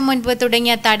 1 വർഷം മുൻപ്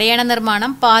തുടങ്ങിയ തടയണ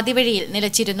നിർമ്മാണം പാതിവഴിയിൽ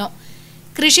നിലച്ചിരുന്നു.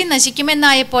 കൃഷി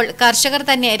നശിക്കുമെന്നായപ്പോൾ കർഷകർ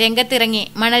തന്നെ രംഗത്തിറങ്ങി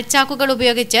മണൽച്ചാക്കുകൾ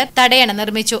ഉപയോഗിച്ച് തടയണ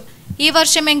നിർമ്മിച്ചു. ഈ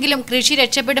വർഷമെങ്കിലും കൃഷി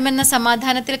രക്ഷപ്പെടുമെന്ന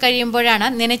സമാധാനത്തിൽ കഴിയുമ്പോഴാണ്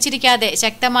നനച്ചിരിക്കാതെ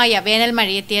ശക്തമായ വേനൽ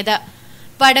മഴയെത്തിയത്.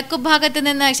 വടക്കുഭാഗത്ത്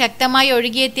നിന്ന് ശക്തമായി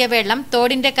ഒഴുകിയെത്തിയ വെള്ളം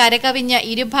തോടിന്റെ കരകവിഞ്ഞ്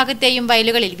ഇരുഭാഗത്തെയും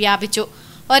വയലുകളിൽ വ്യാപിച്ചു.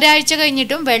 ഒരാഴ്ച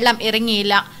കഴിഞ്ഞിട്ടും വെള്ളം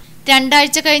ഇറങ്ങിയില്ല. 2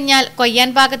 ആഴ്ച കഴിഞ്ഞാൽ കൊയ്യാൻ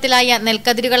പാകത്തിലായ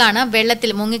നെൽക്കതിരുകളാണ്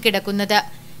വെള്ളത്തിൽ മുങ്ങിക്കിടക്കുന്നത്.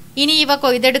 ഇനി ഇവ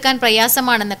കൊയ്തെടുക്കാൻ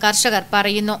പ്രയാസമാണെന്ന് കർഷകർ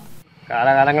പറയുന്നു.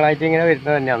 കാലകാലങ്ങളായിട്ട് ഇങ്ങനെ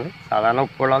വരുന്നത് തന്നെയാണ്. സാധാരണ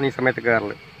ഉപ്പുവെള്ളം ഈ സമയത്ത്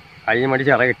കയറല്. അതിന് വേണ്ടി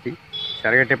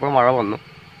ചിറ കെട്ടിയപ്പോൾ മഴ വന്നു.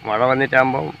 മഴ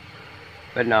വന്നിട്ടാകുമ്പോൾ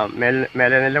പിന്നെ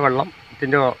മേലെ നെല്ല്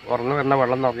വെള്ളത്തിൻ്റെ ഉറന്നു വരുന്ന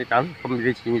വെള്ളം എന്ന് പറഞ്ഞിട്ടാണ് ഇപ്പം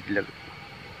ഇത് ചീഞ്ഞിട്ടുള്ളത്.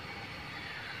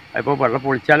 അതിപ്പോൾ വെള്ളം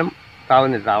പൊളിച്ചാലും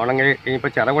താവുന്നില്ല. താവണമെങ്കിൽ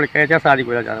ഇനിയിപ്പോൾ ചിറ പൊളിക്കാൻ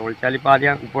സാധിക്കില്ല. ചിറ പൊളിച്ചാൽ ഇപ്പോൾ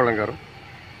ആദ്യം ഉപ്പുവെള്ളം കയറും.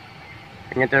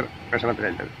 ഇങ്ങനത്തെ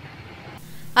പ്രശ്നത്തിലുള്ളത്.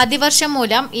 അതിവർഷം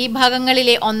മൂലം ഈ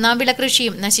ഭാഗങ്ങളിലെ 1-ാം വിള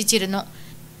കൃഷിയും നശിച്ചിരുന്നു.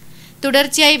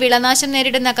 തുടർച്ചയായി വിളനാശം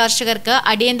നേരിടുന്ന കർഷകർക്ക്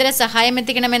അടിയന്തര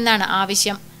സഹായമെത്തിക്കണമെന്നാണ്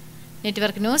ആവശ്യം.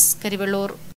 Network news,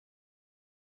 Karivellur.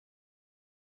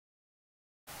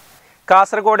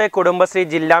 കാസർഗോഡ് കുടുംബശ്രീ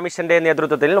ജില്ലാ മിഷന്റെ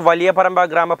നേതൃത്വത്തിൽ വലിയപറമ്പ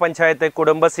ഗ്രാമപഞ്ചായത്ത്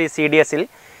കുടുംബശ്രീ CDSൽ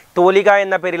തൂലിക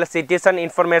എന്ന പേരിൽ സിറ്റിസൺ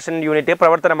ഇൻഫർമേഷൻ യൂണിറ്റ്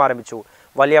പ്രവർത്തനം ആരംഭിച്ചു.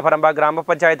 വലിയപറമ്പ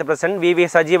ഗ്രാമപഞ്ചായത്ത് പ്രസിഡന്റ് VV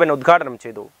സജീവൻ ഉദ്ഘാടനം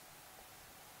ചെയ്തു.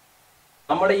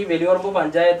 നമ്മുടെ ഈ വലിയപറമ്പ്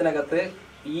പഞ്ചായത്തിനകത്ത്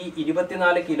ഈ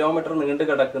 24 കിലോമീറ്റർ നീണ്ടു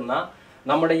കിടക്കുന്ന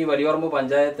നമ്മുടെ ഈ വലിയപറമ്പ്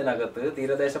പഞ്ചായത്തിനകത്ത്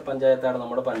തീരദേശ പഞ്ചായത്താണ്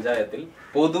നമ്മുടെ പഞ്ചായത്തിൽ.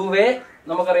 പൊതുവെ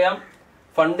നമുക്കറിയാം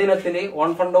ഫണ്ടിനത്തില്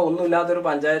ഓൺ ഫണ്ടോ ഒന്നുമില്ലാത്തൊരു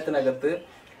പഞ്ചായത്തിനകത്ത്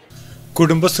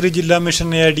കുടുംബശ്രീ ജില്ലാ മിഷൻ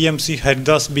ADMC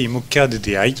ഹരിദാസ് B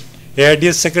മുഖ്യാതിഥിയായി.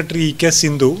 ADS secretary EK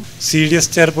Sindhu, CDS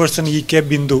chairperson EK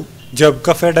Bindu, job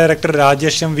cafe director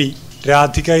Rajesh MV,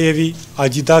 Radhika AV,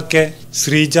 Ajitha K,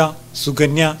 Sreeja,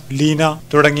 Sukanya, Leena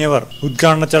തുടങ്ങിയവർ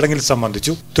ഉദ്ഘാടന ചടങ്ങിൽ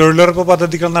സംബന്ധിച്ചു. തൊഴിലുറപ്പ്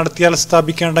പദ്ധതികൾ നടത്തിയാൽ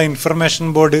സ്ഥാപിക്കേണ്ട ഇൻഫർമേഷൻ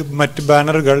ബോർഡ്, മറ്റ്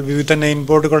ബാനറുകൾ, വിവിധ നെയിം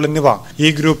ബോർഡുകൾ എന്നിവ ഈ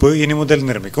ഗ്രൂപ്പ് ഇനി മുതൽ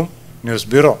നിർമ്മിക്കും.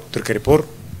 News bureau, Trikaripur.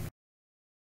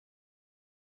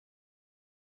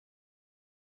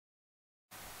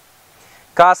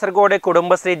 കാസർഗോഡ്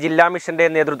കുടുംബശ്രീ ജില്ലാ മിഷന്റെ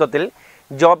നേതൃത്വത്തിൽ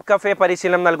ജോബ് കഫേ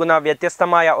പരിശീലനം നൽകുന്ന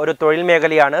വ്യത്യസ്തമായ ഒരു തൊഴിൽ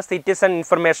മേഖലയാണ് സിറ്റിസൺ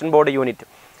ഇൻഫർമേഷൻ ബോർഡ് യൂണിറ്റ്.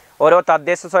 ഓരോ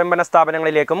തദ്ദേശ സ്വയംഭരണ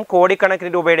സ്ഥാപനങ്ങളിലേക്കും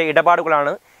കോടിക്കണക്കിന് രൂപയുടെ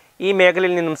ഇടപാടുകളാണ് ഈ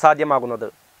മേഖലയിൽ നിന്നും സാധ്യമാകുന്നത്.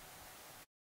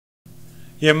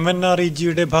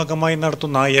 MNREGയുടെ ഭാഗമായി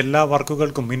നടത്തുന്ന എല്ലാ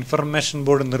വർക്കുകൾക്കും ഇൻഫർമേഷൻ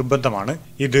ബോർഡ് നിർബന്ധമാണ്.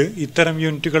 ഇത് ഇത്തരം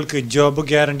യൂണിറ്റുകൾക്ക് ജോബ്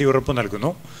ഗ്യാരണ്ടി ഉറപ്പു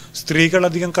നൽകുന്നു. സ്ത്രീകൾ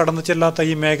അധികം കടന്നു ചെല്ലാത്ത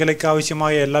ഈ മേഖലയ്ക്ക്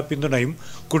ആവശ്യമായ എല്ലാ പിന്തുണയും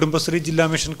കുടുംബശ്രീ ജില്ലാ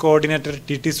mission coordinator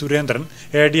TT Surendran,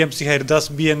 ADMC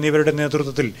Haridas B എന്നിവരുടെ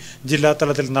നേതൃത്വത്തിൽ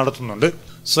ജില്ലാതലത്തിൽ നടത്തുന്നുണ്ട്.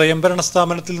 സ്വയംഭരണ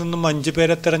സ്ഥാപനത്തിൽ നിന്നും 5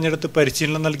 പേരെ തെരഞ്ഞെടുത്ത്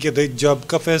പരിശീലനം നൽകിയത് job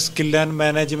cafe skill and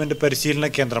management പരിശീലന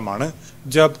കേന്ദ്രമാണ്.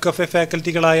 ജോബ് കഫേ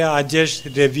ഫാക്കൽറ്റികളായ അജേഷ്,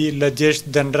 രവി, ലജേഷ്,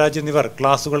 ധൻരാജ് എന്നിവർ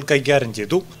ക്ലാസുകൾ കൈകാര്യം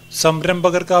ചെയ്തു.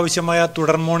 സംരംഭകർക്ക് ആവശ്യമായ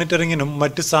തുടർ മോണിറ്ററിംഗിനും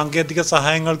മറ്റ് സാങ്കേതിക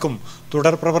സഹായങ്ങൾക്കും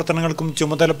തുടർ പ്രവർത്തനങ്ങൾക്കും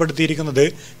ചുമതലപ്പെടുത്തിയിരിക്കുന്നത്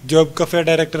ജോബ് കഫേ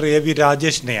ഡയറക്ടർ AV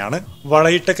രാജേഷിനെയാണ്.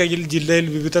 വളയിട്ട കയ്യിൽ ജില്ലയിൽ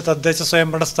വിവിധ തദ്ദേശ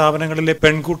സ്വയംഭരണ സ്ഥാപനങ്ങളിലെ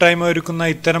പെൺകൂട്ടായ്മ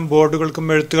ഒരുക്കുന്ന ഇത്തരം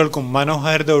ബോർഡുകൾക്കും എഴുത്തുകൾക്കും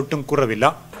മനോഹാരിത ഒട്ടും കുറവില്ല.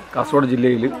 കാസർഗോഡ്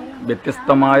ജില്ലയിൽ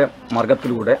വ്യത്യസ്തമായ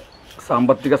മാർഗത്തിലൂടെ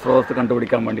സാമ്പത്തിക സ്രോതസ്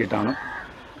കണ്ടുപിടിക്കാൻ വേണ്ടിയിട്ടാണ്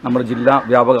നമ്മുടെ ജില്ലാ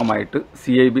വ്യാപകമായിട്ട്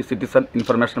CIB സിറ്റിസൺ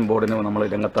ഇൻഫർമേഷൻ ബോർഡിന് നമ്മൾ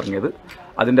രംഗത്തിറങ്ങിയത്.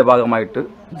 അതിൻ്റെ ഭാഗമായിട്ട്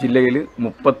ജില്ലയിൽ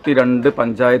 32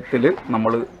 പഞ്ചായത്തിൽ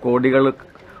നമ്മൾ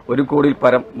 1 കോടിയിൽ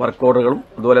പരം വർക്ക് ഓർഡറുകളും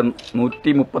അതുപോലെ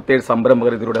 137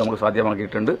 സംരംഭകർ ഇതിലൂടെ നമുക്ക്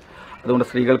സാധ്യമാക്കിയിട്ടുണ്ട്. അതുകൊണ്ട്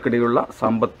സ്ത്രീകൾക്കിടയിലുള്ള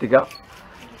സാമ്പത്തിക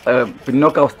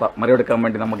പിന്നോക്കാവസ്ഥ മറികടക്കാൻ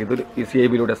വേണ്ടി നമുക്കിത് ഈ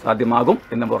CIBയിലൂടെ സാധ്യമാകും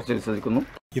എന്ന് ഉറച്ചു വിശ്വസിക്കുന്നു.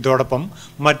 ഇതോടൊപ്പം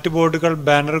മറ്റ് ബോർഡുകൾ,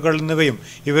 ബാനറുകൾ എന്നിവയും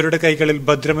ഇവരുടെ കൈകളിൽ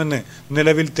ഭദ്രമെന്ന്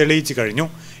നിലവിൽ തെളിയിച്ചു കഴിഞ്ഞു.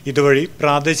 ഇതുവഴി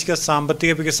പ്രാദേശിക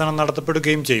സാമ്പത്തിക വികസനം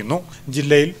നടത്തപ്പെടുകയും ചെയ്യുന്നു.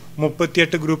 ജില്ലയിൽ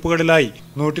 38 ഗ്രൂപ്പുകളിലായി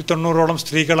 190ഓളം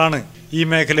സ്ത്രീകളാണ് ഈ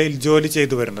മേഖലയിൽ ജോലി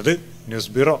ചെയ്തു വരുന്നത്.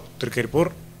 News bureau, Trikaripur.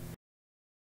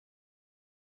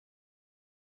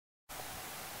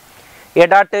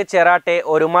 എടാട്ട് ചെറാട്ടെ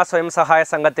ഒരുമ സ്വയം സഹായ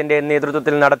സംഘത്തിന്റെ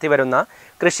നേതൃത്വത്തിൽ നടത്തിവരുന്ന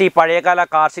കൃഷി പഴയകാല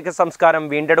കാർഷിക സംസ്കാരം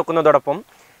വീണ്ടെടുക്കുന്നതോടൊപ്പം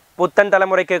പുത്തൻ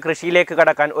തലമുറയ്ക്ക് കൃഷിയിലേക്ക്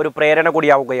കടക്കാൻ ഒരു പ്രേരണ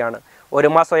കൂടിയാവുകയാണ്.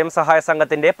 ഒരുമ സ്വയം സഹായ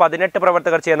സംഘത്തിന്റെ 18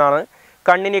 പ്രവർത്തകർ ചേർന്നാണ്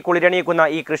കണ്ണിന് കുളിരണിയിക്കുന്ന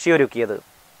ഈ കൃഷിയൊരുക്കിയത്.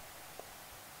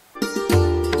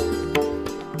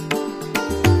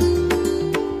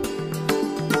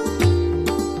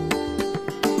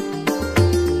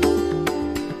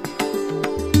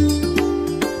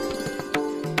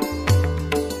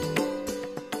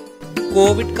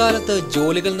 കോവിഡ് കാലത്ത്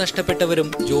ജോലികൾ നഷ്ടപ്പെട്ടവരും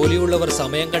ജോലിയുള്ളവർ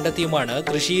സമയം കണ്ടെത്തിയുമാണ്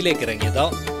കൃഷിയിലേക്ക് ഇറങ്ങിയത്.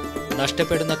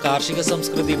 നഷ്ടപ്പെടുന്ന കാർഷിക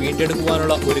സംസ്കൃതി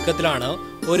വീണ്ടെടുക്കുവാനുള്ള ഒരുക്കത്തിലാണ്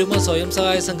ഒരുമ സ്വയം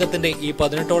സഹായ സംഘത്തിന്റെ ഈ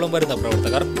 18ഓളം വരുന്ന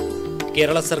പ്രവർത്തകർ.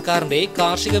 കേരള സർക്കാരിന്റെ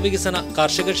കാർഷിക വികസന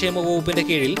കർഷകക്ഷേമ വകുപ്പിന്റെ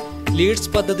കീഴിൽ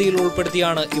ലീഡ്സ് പദ്ധതിയിൽ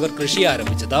ഉൾപ്പെടുത്തിയാണ് ഇവർ കൃഷി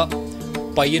ആരംഭിച്ചത്.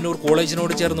 പയ്യന്നൂർ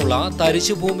കോളേജിനോട് ചേർന്നുള്ള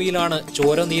തരിശുഭൂമിയിലാണ്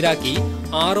ചോര നീരാക്കി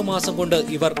 6 മാസം കൊണ്ട്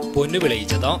ഇവർ പൊന്നു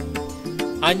വിളയിച്ചത്.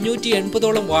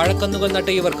 580ഓളം വാഴക്കന്നുകൾ നട്ട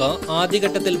ഇവർക്ക്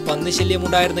ആദ്യഘട്ടത്തിൽ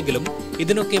പന്നിശല്യമുണ്ടായിരുന്നെങ്കിലും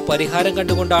ഇതിനൊക്കെ പരിഹാരം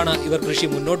കണ്ടുകൊണ്ടാണ് ഇവർ കൃഷി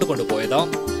മുന്നോട്ട് കൊണ്ടുപോയത്.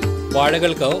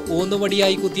 വാഴകൾക്ക്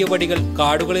ഊന്നുവടിയായി കുത്തിയ വടികൾ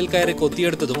കാടുകളിൽ കയറി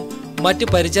കൊത്തിയെടുത്തതും മറ്റ്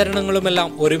പരിചരണങ്ങളുമെല്ലാം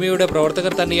ഒരുമയുടെ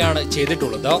പ്രവർത്തകർ തന്നെയാണ്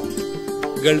ചെയ്തിട്ടുള്ളത്.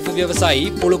 ഗൾഫ് വ്യവസായി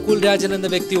പുളുക്കൂൽ രാജൻ എന്ന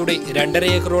വ്യക്തിയുടെ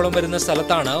 2.5 ഏക്കറോളം വരുന്ന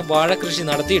സ്ഥലത്താണ് വാഴകൃഷി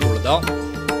നടത്തിയിട്ടുള്ളത്.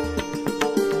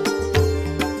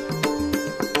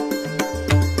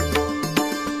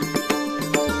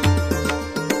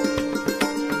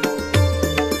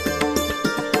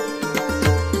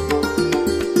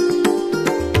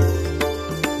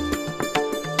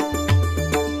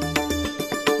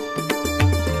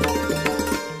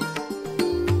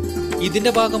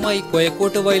 ഇതിന്റെ ഭാഗമായി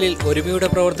കൊയക്കോട്ട് വയലിൽ ഒരുമയുടെ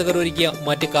പ്രവർത്തകർ ഒരുക്കിയ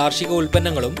മറ്റ് കാർഷിക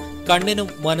ഉൽപ്പന്നങ്ങളും കണ്ണിനും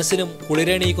മനസ്സിനും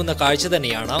കുളിരണിയിക്കുന്ന കാഴ്ച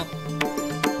തന്നെയാണ്.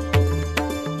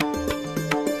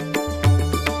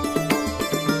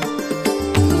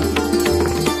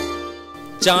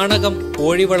 ചാണകം,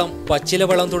 കോഴിവളം,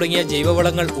 പച്ചിലവളം തുടങ്ങിയ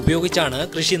ജൈവവളങ്ങൾ ഉപയോഗിച്ചാണ്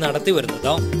കൃഷി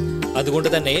നടത്തിവരുന്നത്. അതുകൊണ്ട്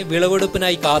തന്നെ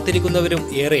വിളവെടുപ്പിനായി കാത്തിരിക്കുന്നവരും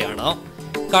ഏറെയാണ്.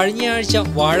 കഴിഞ്ഞയാഴ്ച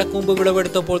വാഴക്കൂമ്പ്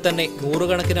വിളവെടുത്തപ്പോൾ തന്നെ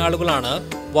നൂറുകണക്കിന് ആളുകളാണ്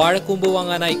വാഴക്കൂമ്പ്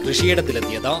വാങ്ങാനായി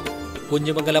കൃഷിയിടത്തിലെത്തിയത്.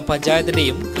 കുഞ്ഞുമംഗലം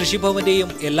പഞ്ചായത്തിന്റെയും കൃഷിഭവന്റെയും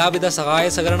എല്ലാവിധ സഹായ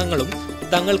സഹകരണങ്ങളും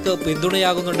തങ്ങൾക്ക്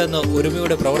പിന്തുണയാകുന്നുണ്ടെന്ന്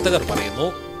ഒരുമയുടെ പ്രവർത്തകർ പറയുന്നു.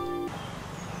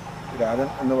 രാജൻ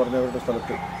എന്ന് പറഞ്ഞവരുടെ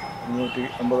സ്ഥലത്ത്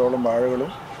 550ഓളം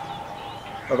വാഴകളും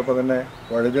അതോടൊപ്പം തന്നെ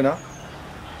വഴുതിന,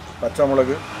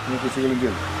 പച്ചമുളക് എന്നീ കൃഷികളും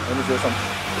ചെയ്തു. അതിനുശേഷം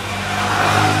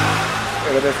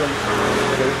ഏകദേശം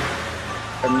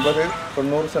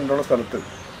 80-90 സെൻറ്റോളം സ്ഥലത്ത്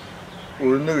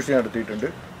ഉഴുന്ന് കൃഷി നടത്തിയിട്ടുണ്ട്.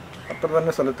 അത്ര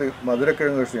തന്നെ സ്ഥലത്ത്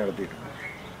മധുരക്കിഴങ്ങ് കൃഷി നടത്തിയിട്ടുണ്ട്.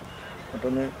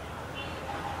 മറ്റൊന്ന്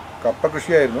കപ്പ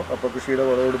കൃഷിയായിരുന്നു. കപ്പ കൃഷിയുടെ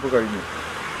വിളവെടുപ്പ് കഴിഞ്ഞു.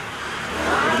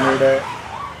 ഒരുമയുടെ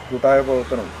കൂട്ടായ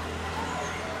പ്രവർത്തനം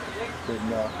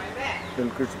പിന്നെ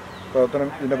നെൽകൃഷി പ്രവർത്തനം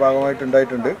ഇതിൻ്റെ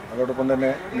ഭാഗമായിട്ടുണ്ടായിട്ടുണ്ട്. അതോടൊപ്പം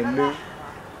തന്നെ നെല്ല്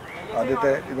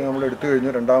ആദ്യത്തെ ഇത് നമ്മൾ എടുത്തു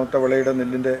കഴിഞ്ഞു. രണ്ടാമത്തെ വിളയുടെ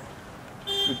നെല്ലിൻ്റെ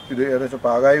ഇത് ഏകദേശം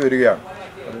പാകമായി വരികയാണ്.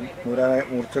 അത്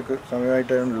മൂർച്ചക്ക്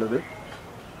സമയമായിട്ടാണുള്ളത്.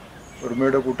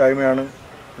 ഒരുമയുടെ കൂട്ടായ്മയാണ്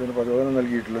ഇതിന് പ്രചോദനം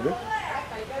നൽകിയിട്ടുള്ളത്.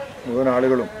 മുഴുവൻ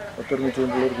ആളുകളും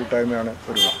ഒത്തൊരുമിച്ചുകൊണ്ടുള്ള ഒരു കൂട്ടായ്മയാണ്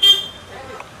ഒരുമ.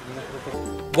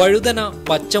 വഴുതന,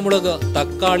 പച്ചമുളക്,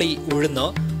 തക്കാളി, ഉഴുന്ന്,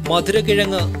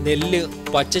 മധുരക്കിഴങ്ങ്, നെല്ല്,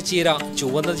 പച്ചച്ചീര,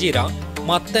 ചുവന്ന ചീര,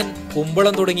 മത്തൻ,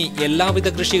 കുമ്പളം തുടങ്ങി എല്ലാവിധ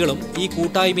കൃഷികളും ഈ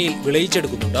കൂട്ടായ്മയിൽ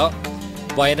വിളയിച്ചെടുക്കുന്നുണ്ട്.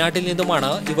 വയനാട്ടിൽ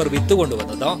നിന്നുമാണ് ഇവർ വിത്ത്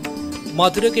കൊണ്ടുവന്നത്.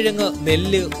 മധുരക്കിഴങ്ങ്,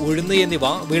 നെല്ല്, ഉഴുന്ന് എന്നിവ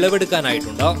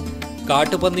വിളവെടുക്കാനായിട്ടുണ്ട്.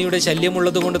 കാട്ടുപന്നിയുടെ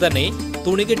ശല്യമുള്ളതുകൊണ്ട് തന്നെ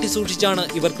തുണികെട്ടി സൂക്ഷിച്ചാണ്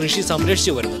ഇവർ കൃഷി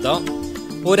സംരക്ഷിച്ചു വരുന്നത്.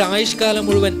 ഒരായുഷ്കാലം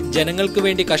മുഴുവൻ ജനങ്ങൾക്ക്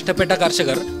വേണ്ടി കഷ്ടപ്പെട്ട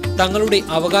കർഷകർ തങ്ങളുടെ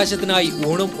അവകാശത്തിനായി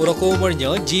ഊണും ഉറക്കവും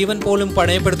ഒഴിഞ്ഞ് ജീവൻ പോലും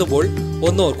പണയപ്പെടുത്തുമ്പോൾ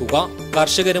ഒന്നോർക്കുക,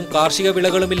 കർഷകരും കാർഷിക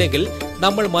വിളകളുമില്ലെങ്കിൽ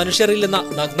നമ്മൾ മനുഷ്യരില്ലെന്ന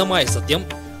നഗ്നമായ സത്യം.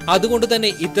 അതുകൊണ്ട് തന്നെ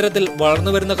ഇത്തരത്തിൽ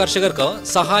വളർന്നുവരുന്ന കർഷകർക്ക്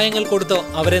സഹായങ്ങൾ കൊടുത്ത്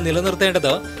അവരെ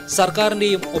നിലനിർത്തേണ്ടത്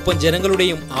സർക്കാരിന്റെയും ഒപ്പം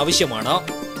ജനങ്ങളുടെയും ആവശ്യമാണ്.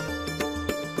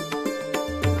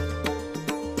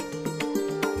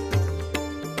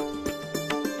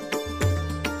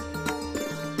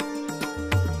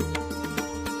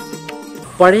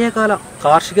 പഴയകാല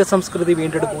കാർഷിക സംസ്കൃതി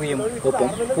വീണ്ടെടുക്കുകയും ഒപ്പം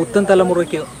പുത്തൻ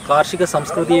തലമുറയ്ക്ക് കാർഷിക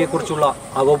സംസ്കൃതിയെക്കുറിച്ചുള്ള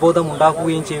അവബോധം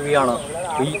ഉണ്ടാക്കുകയും ചെയ്യുകയാണ്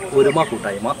ഈ ഒരുമ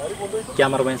കൂട്ടായ്മ.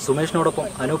 Cameraman സുമേഷിനോടൊപ്പം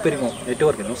അനൂപെരിമോ,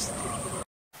 network news.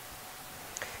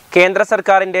 കേന്ദ്ര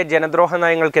സർക്കാരിന്റെ ജനദ്രോഹ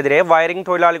നയങ്ങൾക്കെതിരെ വയറിംഗ്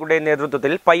തൊഴിലാളികളുടെ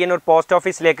നേതൃത്വത്തിൽ പയ്യന്നൂർ പോസ്റ്റ്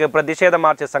ഓഫീസിലേക്ക് പ്രതിഷേധ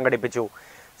മാർച്ച് സംഘടിപ്പിച്ചു.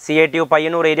 CITU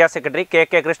Payyanur area secretary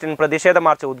KK Krishnan പ്രതിഷേധ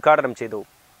മാർച്ച് ഉദ്ഘാടനം ചെയ്തു.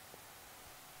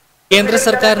 കേന്ദ്ര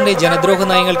സർക്കാരിന്റെ ജനദ്രോഹ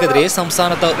നയങ്ങൾക്കെതിരെ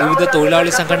സംസ്ഥാനത്ത് വിവിധ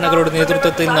തൊഴിലാളി സംഘടനകളുടെ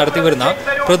നേതൃത്വത്തിൽ നടത്തിവരുന്ന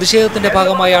പ്രതിഷേധത്തിന്റെ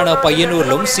ഭാഗമായാണ്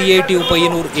പയ്യന്നൂരിലും CITU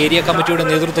പയ്യന്നൂർ ഏരിയ കമ്മിറ്റിയുടെ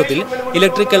നേതൃത്വത്തിൽ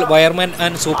electrical wireman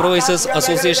and supervisors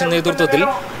association നേതൃത്വത്തിൽ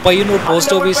പയ്യന്നൂർ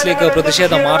പോസ്റ്റ് ഓഫീസിലേക്ക്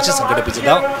പ്രതിഷേധ മാർച്ച്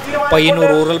സംഘടിപ്പിച്ചത്. പയ്യന്നൂർ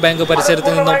റൂറൽ ബാങ്ക്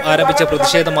പരിസരത്ത് നിന്നും ആരംഭിച്ച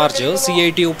പ്രതിഷേധ March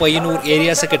CITU Payyanur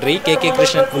area secretary KK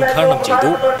Krishnan ഉദ്ഘാടനം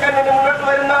ചെയ്തു.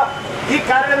 ഈ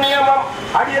കരട് നിയമം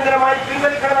അടിയന്തരമായി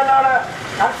പിൻവലിക്കണമെന്നാണ്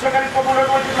കർഷകർ ഇപ്പോൾ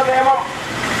മുന്നോട്ട് വച്ചിട്ടുള്ള നിയമം.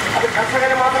 അത്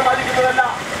കർഷകരെ മാത്രം ബാധിക്കുന്നതല്ല,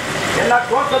 എല്ലാ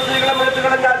കോർപ്പറേറ്റുകളും എടുത്തു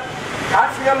കളഞ്ഞാൽ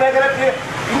കാർഷിക മേഖലയ്ക്ക്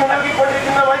ഇന്ന്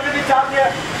നൽകിക്കൊണ്ടിരിക്കുന്ന വൈദ്യുതി ചാർജ്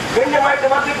ഗണ്യമായിട്ട്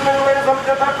വർദ്ധിക്കുന്നതിനെ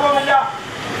സംബന്ധിച്ച തർക്കവുമില്ല.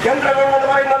 കേന്ദ്ര ഗവൺമെന്റ്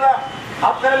പറയുന്നത്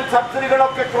അത്തരം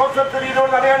സബ്സിഡികളൊക്കെ ക്രോസ്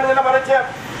സബ്സിഡിയിലൂടെ അറിയേണ്ടതില്ല, മറിച്ച്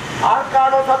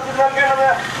ആർക്കാണോ സബ്സിഡി നൽകേണ്ടത്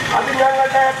അത്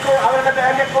ഞങ്ങളുടെ അവരുടെ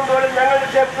ബാങ്ക് അക്കൗണ്ടുകളിൽ ഞങ്ങൾ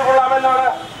നിക്ഷേപിച്ചുകൊള്ളാമെന്നാണ്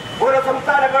ഓരോ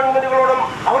സംസ്ഥാന ഗവൺമെന്റുകളോടും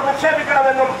അവർ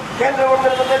നിക്ഷേപിക്കണമെന്നും കേന്ദ്ര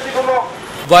ഗവൺമെന്റ് നിർദ്ദേശിക്കുന്നു.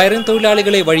 വയറിംഗ്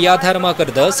തൊഴിലാളികളെ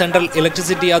വഴിയാധാരമാക്കരുത്, സെൻട്രൽ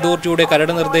ഇലക്ട്രിസിറ്റി അതോറിറ്റിയുടെ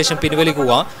കരട് നിർദ്ദേശം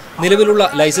പിൻവലിക്കുക, നിലവിലുള്ള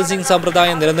ലൈസൻസിംഗ്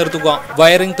സമ്പ്രദായം നിലനിർത്തുക,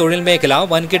 വയറിംഗ് തൊഴിൽ മേഖല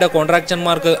വൻകിട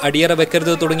കോൺട്രാക്ടർമാർക്ക് അടിയറ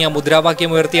വെക്കരുത് തുടങ്ങിയ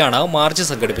മുദ്രാവാക്യമുയർത്തിയാണ് മാർച്ച്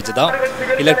സംഘടിപ്പിച്ചത്.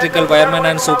 Electrical wireman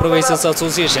and supervisors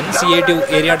association CITU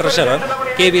area treasurer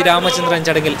KV Ramachandran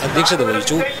ചടങ്ങിൽ അധ്യക്ഷത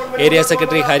വഹിച്ചു. ഏരിയ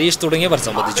സെക്രട്ടറി ഹരീഷ് തുടങ്ങിയവർ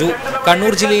സംബന്ധിച്ചു.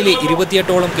 കണ്ണൂർ ജില്ലയിലെ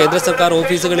 28ഓളം കേന്ദ്ര സർക്കാർ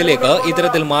ഓഫീസുകളിലേക്ക്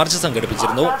ഇത്തരത്തിൽ മാർച്ച്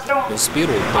സംഘടിപ്പിച്ചിരുന്നു. News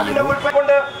bureau Payyanur.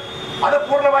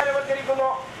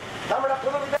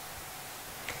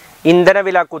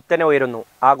 ഇന്ധനവില കുത്തനെ ഉയരുന്നു.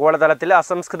 ആഗോളതലത്തിൽ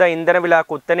അസംസ്കൃത ഇന്ധനവില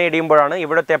കുത്തനെ ഇടിയുമ്പോഴാണ്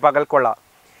ഇവിടുത്തെ പകൽക്കൊള്ള.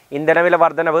 ഇന്ധനവില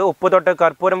വർധനവ് ഉപ്പ് തൊട്ട്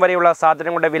കർപ്പൂരം വരെയുള്ള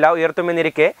സാധനങ്ങളുടെ വില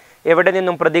ഉയർത്തുമെന്നിരിക്കെ എവിടെ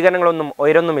നിന്നും പ്രതികരണങ്ങളൊന്നും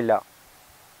ഉയരുന്നുമില്ല.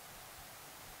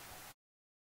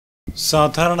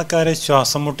 സാധാരണക്കാരെ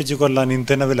ശ്വാസം മുട്ടിച്ചു കൊല്ലാൻ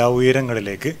ഇന്ധനവില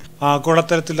ഉയരങ്ങളിലേക്ക്.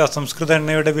 ആഗോളതലത്തിൽ അസംസ്കൃത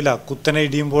എണ്ണയുടെ വില കുത്തനെ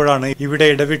ഇടിയുമ്പോഴാണ് ഇവിടെ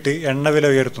ഇടവിട്ട് എണ്ണവില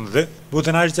ഉയർത്തുന്നത്.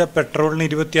 ബുധനാഴ്ച പെട്രോളിന്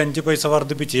 25 പൈസ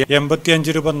വർദ്ധിപ്പിച്ച്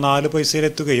 85 രൂപ 4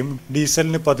 പൈസയിലെത്തുകയും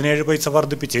ഡീസലിന് 17 പൈസ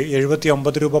വർദ്ധിപ്പിച്ച്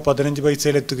 79 രൂപ 15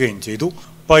 പൈസയിലെത്തുകയും ചെയ്തു.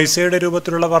 പൈസയുടെ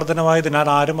രൂപത്തിലുള്ള വർധനവായതിനാൽ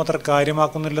ആരും അത്ര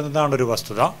കാര്യമാക്കുന്നില്ലെന്നതാണ് ഒരു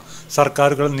വസ്തുത.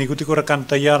 സർക്കാരുകൾ നികുതി കുറക്കാൻ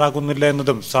തയ്യാറാകുന്നില്ല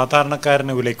എന്നതും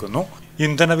സാധാരണക്കാരനെ ഉലയ്ക്കുന്നു.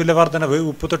 ഇന്ധനവില വർധനവ്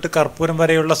ഉപ്പ് തൊട്ട് കർപ്പൂരം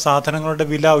വരെയുള്ള സാധനങ്ങളുടെ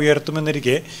വില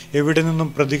ഉയർത്തുമെന്നിരിക്കെ എവിടെ നിന്നും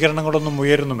പ്രതികരണങ്ങളൊന്നും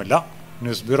ഉയരുന്നുമില്ല.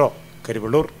 News bureau,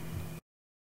 Karivellur.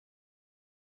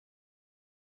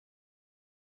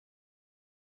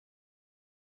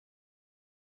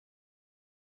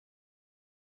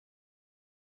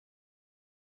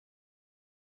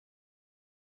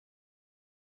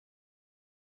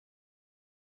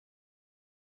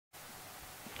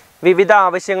 വിവിധ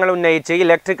ആവശ്യങ്ങൾ ഉന്നയിച്ച്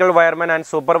ഇലക്ട്രിക്കൽ വയർമാൻ ആൻഡ്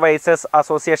സൂപ്പർവൈസേഴ്സ്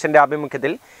അസോസിയേഷന്റെ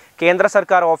ആഭിമുഖ്യത്തിൽ കേന്ദ്ര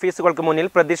സർക്കാർ ഓഫീസുകൾക്ക് മുന്നിൽ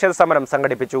പ്രതിഷേധ സമരം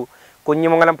സംഘടിപ്പിച്ചു.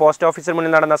 കുഞ്ഞിമംഗലം പോസ്റ്റ് ഓഫീസിന്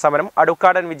മുന്നിൽ നടന്ന സമരം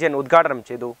അടുക്കാടൻ വിജയൻ ഉദ്ഘാടനം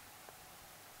ചെയ്തു.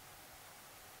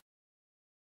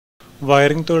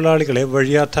 വയറിംഗ് തൊഴിലാളികളെ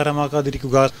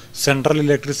വഴിയാധാരമാക്കാതിരിക്കുക, സെൻട്രൽ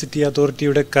ഇലക്ട്രിസിറ്റി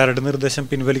അതോറിറ്റിയുടെ കരട് നിർദ്ദേശം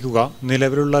പിൻവലിക്കുക,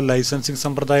 നിലവിലുള്ള ലൈസൻസിംഗ്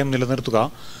സമ്പ്രദായം നിലനിർത്തുക,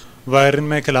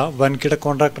 വയറിംഗ് മേഖല വൻകിട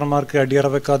കോൺട്രാക്ടർമാർക്ക് അടിയറ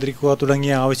വെക്കാതിരിക്കുക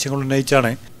തുടങ്ങിയ ആവശ്യങ്ങൾ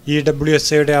ഉന്നയിച്ചാണ്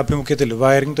EWSAയുടെ ആഭിമുഖ്യത്തിൽ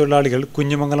വയറിംഗ് തൊഴിലാളികൾ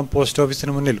കുഞ്ഞിമംഗലം പോസ്റ്റ്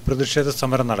ഓഫീസിന് മുന്നിൽ പ്രതിഷേധ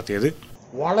സമരം നടത്തിയത്.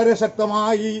 വളരെ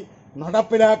ശക്തമായി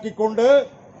നടപ്പിലാക്കിക്കൊണ്ട്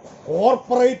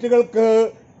കോർപ്പറേറ്റുകൾക്ക്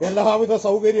എല്ലാവിധ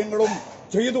സൗകര്യങ്ങളും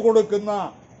ചെയ്തു കൊടുക്കുന്ന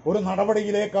ഒരു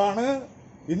നടപടിയിലേക്കാണ്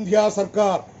ഇന്ത്യ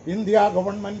സർക്കാർ, ഇന്ത്യ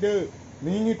ഗവൺമെന്റ്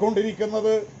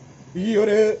നീങ്ങിക്കൊണ്ടിരിക്കുന്നത്. ഈ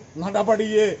ഒരു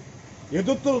നടപടിയെ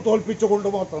എതിർത്തു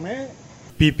തോൽപ്പിച്ചുകൊണ്ട് മാത്രമേ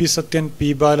PP സത്യൻ, P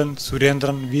ബാലൻ,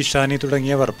 സുരേന്ദ്രൻ, V ഷാനി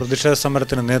തുടങ്ങിയവർ പ്രതിഷേധ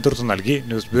സമരത്തിന് നേതൃത്വം നൽകി.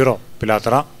 News bureau,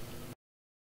 Pilathara.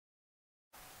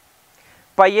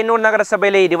 പയ്യന്നൂർ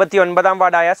നഗരസഭയിലെ 29ാം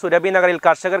വാർഡായ സുരഭി നഗറിൽ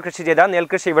കർഷകർ കൃഷി ചെയ്ത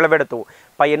നെൽകൃഷി വിളവെടുത്തു.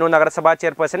 പയ്യന്നൂർ നഗരസഭാ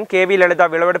ചെയർപേഴ്സൺ KV ലളിത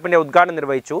വിളവെടുപ്പിന്റെ ഉദ്ഘാടനം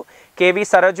നിർവഹിച്ചു. KV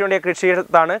സരോജിനിയുടെ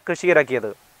കൃഷിയിടത്താണ് കൃഷി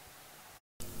ഇറക്കിയത്.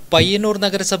 പയ്യന്നൂർ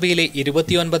നഗരസഭയിലെ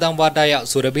 29ാം വാർഡായ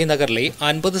സുരഭി നഗറിലെ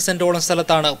 50 സെന്റോളം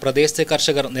സ്ഥലത്താണ് പ്രദേശത്തെ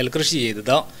കർഷകർ നെൽകൃഷി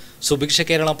ചെയ്തത്. സുഭിക്ഷ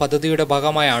കേരളം പദ്ധതിയുടെ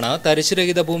ഭാഗമായാണ്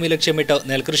തരിശുരഹിത ഭൂമി ലക്ഷ്യമിട്ട്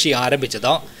നെൽകൃഷി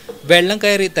ആരംഭിച്ചത്. വെള്ളം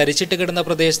കയറി തരിച്ചിട്ട് കിടന്ന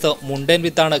പ്രദേശത്ത് മുണ്ടൻ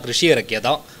വിത്താണ് കൃഷി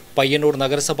ഇറക്കിയത്. പയ്യന്നൂർ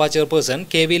നഗരസഭാ ചെയർപേഴ്സൺ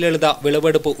KV ലളിത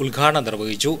വിളവെടുപ്പ് ഉദ്ഘാടനം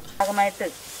നിർവഹിച്ചു.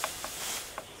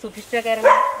 സുഭിക്ഷ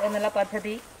കേരളം എന്നുള്ള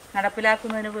പദ്ധതി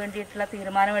നടപ്പിലാക്കുന്നതിന് വേണ്ടിയിട്ടുള്ള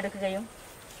തീരുമാനമെടുക്കുകയും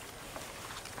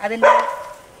അതിൻ്റെ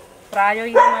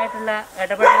പ്രായോഗികമായിട്ടുള്ള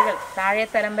ഇടപെടലുകൾ താഴെ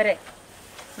തലം വരെ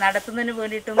നടത്തുന്നതിന്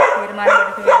വേണ്ടിയിട്ടും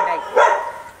തീരുമാനമെടുക്കുകയുണ്ടായി.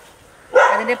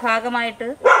 അതിൻ്റെ ഭാഗമായിട്ട്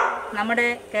നമ്മുടെ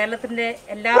കേരളത്തിൻ്റെ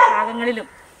എല്ലാ ഭാഗങ്ങളിലും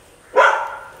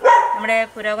നമ്മുടെ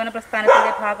പുരോഗമന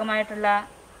പ്രസ്ഥാനത്തിൻ്റെ ഭാഗമായിട്ടുള്ള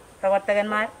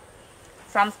പ്രവർത്തകന്മാർ,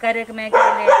 സാംസ്കാരിക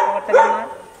മേഖലയിലെ പ്രവർത്തകന്മാർ,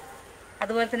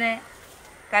 അതുപോലെ തന്നെ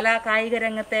കലാ കായിക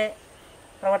രംഗത്തെ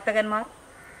പ്രവർത്തകന്മാർ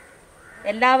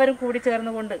എല്ലാവരും കൂടി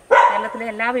ചേർന്നുകൊണ്ട് കേരളത്തിലെ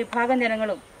എല്ലാ വിഭാഗം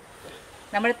ജനങ്ങളും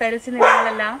നമ്മുടെ തരിശു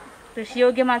നിലങ്ങളെല്ലാം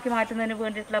കൃഷിയോഗ്യമാക്കി മാറ്റുന്നതിന്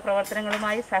വേണ്ടിയിട്ടുള്ള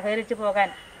പ്രവർത്തനങ്ങളുമായി സഹകരിച്ചു പോകാൻ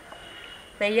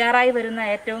തയ്യാറായി വരുന്ന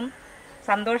ഏറ്റവും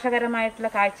സന്തോഷകരമായിട്ടുള്ള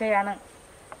കാഴ്ചയാണ്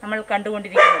നമ്മൾ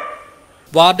കണ്ടുകൊണ്ടിരിക്കുന്നത്.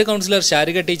 വാർഡ് കൗൺസിലർ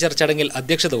ശാരിക ടീച്ചർ ചടങ്ങിൽ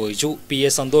അധ്യക്ഷത വഹിച്ചു.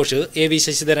 PA Santhosh, AV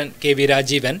Sasidharan, KV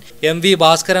Rajeevan, MV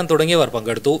Bhaskaran തുടങ്ങിയവർ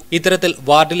പങ്കെടുത്തു. ഇത്തരത്തിൽ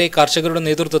വാർഡിലെ കർഷകരുടെ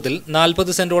നേതൃത്വത്തിൽ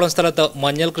 40 സെന്റോളം സ്ഥലത്ത്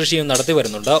മഞ്ഞൾ കൃഷിയും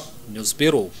നടത്തിവരുന്നുണ്ട്. News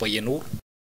bureau, Payyanur.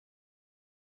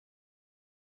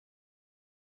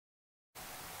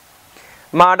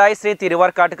 Madayi Shri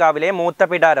തിരുവർക്കാട്ടുകാവിലെ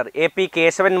മൂത്തപിടാരർ AP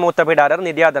Keshavan മൂത്തപിടാരർ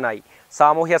നിര്യാതനായി.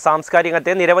 സാമൂഹ്യ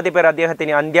സാംസ്കാരികത്തെ നിരവധി പേർ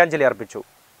അദ്ദേഹത്തിന് അന്ത്യാഞ്ജലി അർപ്പിച്ചു.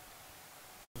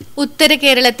 ഉത്തര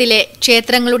കേരളത്തിലെ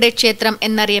ക്ഷേത്രങ്ങളുടെ ക്ഷേത്രം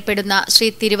എന്നറിയപ്പെടുന്ന ശ്രീ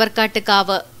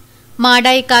തിരുവർക്കാട്ടുകാവ്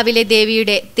മാടായിക്കാവിലെ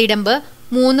ദേവിയുടെ തിടമ്പ്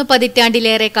 3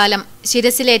 പതിറ്റാണ്ടിലേറെ കാലം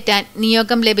ശിരസിലേറ്റാൻ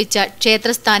നിയോഗം ലഭിച്ച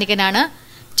ക്ഷേത്രസ്ഥാനികനാണ്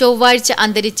ചൊവ്വാഴ്ച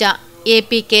അന്തരിച്ച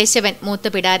AP കേശവൻ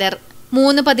മൂത്തപിടാരർ.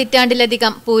 3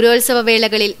 പതിറ്റാണ്ടിലധികം പൂരോത്സവ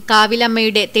വേളകളിൽ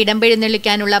കാവിലമ്മയുടെ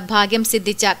തിടമ്പെഴുന്നള്ളിക്കാനുള്ള ഭാഗ്യം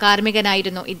സിദ്ധിച്ച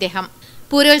കാർമ്മികനായിരുന്നു ഇദ്ദേഹം.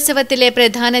 പൂരോത്സവത്തിലെ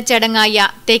പ്രധാന ചടങ്ങായ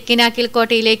തെക്കിനാക്കിൽ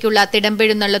കോട്ടയിലേക്കുള്ള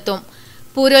തിടമ്പെഴുന്നള്ളത്തും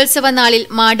പൂരോത്സവ നാളിൽ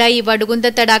മാടായി വടുകുന്ത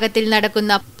തടാകത്തിൽ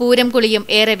നടക്കുന്ന പൂരംകുളിയും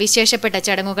ഏറെ വിശേഷപ്പെട്ട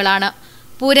ചടങ്ങുകളാണ്.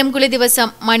 പൂരംകുളി ദിവസം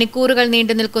മണിക്കൂറുകൾ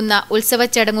നീണ്ടുനിൽക്കുന്ന ഉത്സവ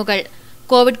ചടങ്ങുകൾ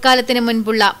കോവിഡ് കാലത്തിന്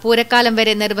മുൻപുള്ള പൂരക്കാലം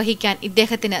വരെ നിർവഹിക്കാൻ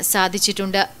ഇദ്ദേഹത്തിന്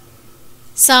സാധിച്ചിട്ടുണ്ട്.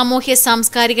 സാമൂഹ്യ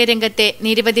സാംസ്കാരിക രംഗത്തെ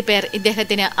നിരവധി പേർ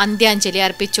ഇദ്ദേഹത്തിന് അന്ത്യാഞ്ജലി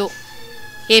അർപ്പിച്ചു.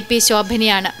 AP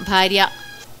ശോഭനയാണ് ഭാര്യ.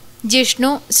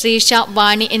 ജിഷ്ണു, ശ്രീഷ,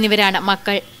 വാണി എന്നിവരാണ്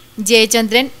മക്കൾ.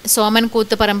 ജയചന്ദ്രൻ, സോമൻ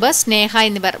കൂത്തുപറമ്പ്, സ്നേഹ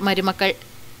എന്നിവർ മരുമക്കൾ.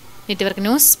 Network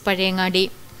news, Pazhayangadi.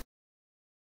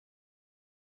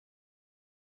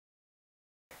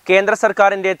 കേന്ദ്ര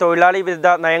സർക്കാരിന്റെ തൊഴിലാളി വിരുദ്ധ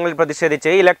നയങ്ങളിൽ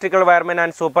പ്രതിഷേധിച്ച് ഇലക്ട്രിക്കൽ വയർമാൻ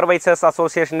ആൻഡ് സൂപ്പർവൈസേഴ്സ്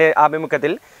അസോസിയേഷന്റെ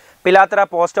ആഭിമുഖ്യത്തിൽ പിലാത്തറ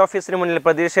പോസ്റ്റ് ഓഫീസിന് മുന്നിൽ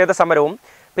പ്രതിഷേധ സമരവും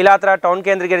പിലാത്തറ ടൗൺ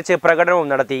കേന്ദ്രീകരിച്ച് പ്രകടനവും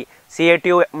നടത്തി.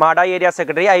 CATU Madayi area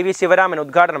secretary IV Sivaraman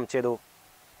ഉദ്ഘാടനം ചെയ്തു.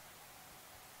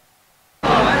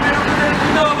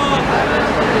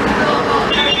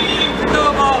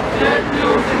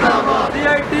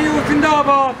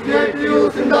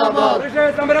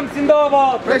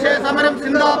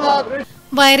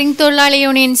 വയറിംഗ് തൊഴിലാളി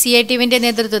യൂണിയൻ CATUവിന്റെ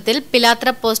നേതൃത്വത്തിൽ പിലാത്തറ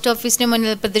പോസ്റ്റ് ഓഫീസിന്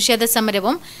മുന്നിൽ പ്രതിഷേധ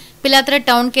സമരവും പിലാത്തറ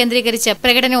ടൗൺ കേന്ദ്രീകരിച്ച്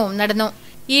പ്രകടനവും നടന്നു.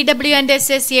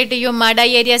 EWSA CATU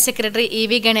Madayi area secretary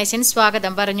EV Ganesan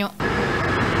സ്വാഗതം പറഞ്ഞു.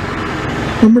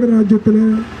 നമ്മുടെ രാജ്യത്തിലെ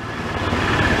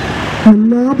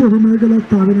എല്ലാ പൊതുമേഖലാ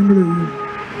സ്ഥാപനങ്ങളെയും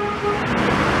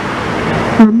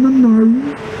ഒന്നൊന്നായി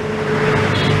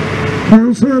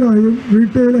ഹോൾസെയിലായും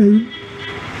റീറ്റെയിലായും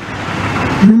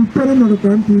വിൽപ്പന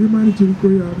നടത്താൻ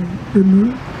തീരുമാനിച്ചിരിക്കുകയാണ് എന്ന്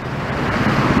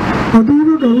അതീവ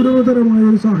ഗൗരവതരമായ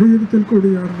ഒരു സാഹചര്യത്തിൽ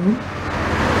കൂടിയാണ് നാം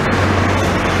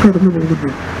കടന്നു പോകുന്നത്.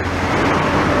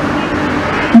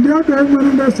 ഇന്ത്യ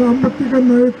ഗവൺമെന്റിന്റെ സാമ്പത്തിക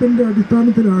നയത്തിന്റെ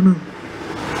അടിസ്ഥാനത്തിലാണ്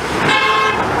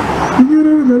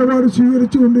ഇങ്ങനൊരു നിലപാട്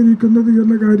സ്വീകരിച്ചുകൊണ്ടിരിക്കുന്നത്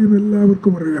എന്ന കാര്യം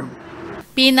എല്ലാവർക്കും അറിയാം.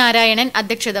 പി നാരായണൻ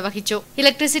അധ്യക്ഷത വഹിച്ചു.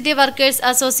 Electricity workers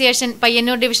association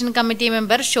Payyanur division committee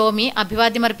member Xiaomi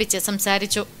അഭിവാദ്യമർപ്പിച്ച്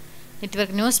സംസാരിച്ചു.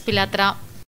 നെറ്റ്വർക്ക് ന്യൂസ് പിലാത്ര.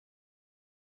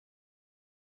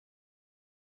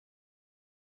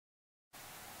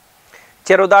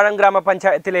 ചെറുതാഴം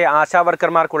ഗ്രാമപഞ്ചായത്തിലെ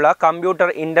ആശാവർക്കർമാർക്കുള്ള കമ്പ്യൂട്ടർ,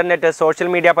 ഇന്റർനെറ്റ്, സോഷ്യൽ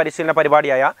മീഡിയ പരിശീലന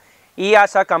പരിപാടിയായ ഈ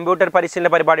ആശ കമ്പ്യൂട്ടർ പരിശീലന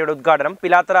പരിപാടിയുടെ ഉദ്ഘാടനം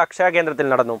പിലാത്തറ അക്ഷയ കേന്ദ്രത്തിൽ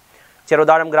നടന്നു.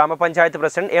 ചെറുതാഴം ഗ്രാമപഞ്ചായത്ത്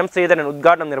പ്രസിഡന്റ് എം ശ്രീധരൻ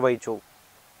ഉദ്ഘാടനം നിർവഹിച്ചു.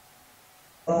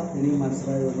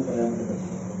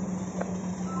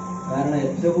 കാരണം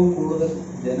ഏറ്റവും കൂടുതൽ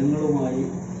ജനങ്ങളുമായി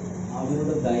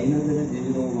അവരുടെ ദൈനംദിന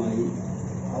ജീവിതവുമായി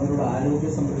അവരുടെ ആരോഗ്യ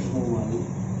സംരക്ഷണവുമായി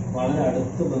വളരെ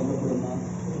അടുത്ത് ബന്ധപ്പെടുന്ന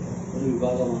ഒരു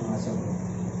വിഭാഗമാണ് ആശാവർക്കർ.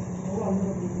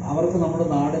 അവർക്ക് നമ്മുടെ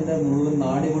നാടിന്റെ മുഴുവൻ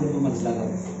നാടികൊടുപ്പ് മനസ്സിലാക്കാൻ.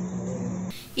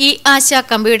 ഈ ആശ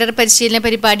കമ്പ്യൂട്ടർ പരിശീലന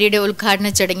പരിപാടിയുടെ ഉദ്ഘാടന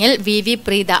ചടങ്ങിൽ വി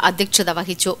പ്രീത അധ്യക്ഷത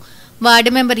വഹിച്ചു.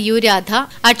 Ward member U Radha,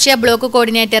 Akshaya block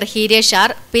coordinator ഹീരേഷ് R,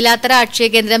 Pilathara Akshaya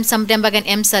കേന്ദ്രം സംരംഭകൻ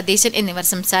എം സതീശൻ എന്നിവർ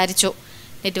സംസാരിച്ചു.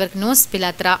 Network news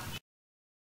Pilathara.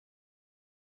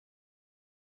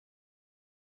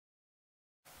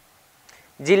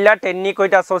 ജില്ലാ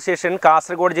ടെന്നിക്കോയ്റ്റ് അസോസിയേഷൻ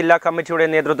കാസർഗോഡ് ജില്ലാ കമ്മിറ്റിയുടെ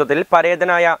നേതൃത്വത്തിൽ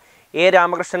പരേതനായ എ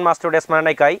രാമകൃഷ്ണൻ മാസ്റ്ററുടെ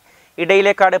സ്മരണയ്ക്കായി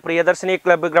ഇടയിലേക്കാട് പ്രിയദർശിനി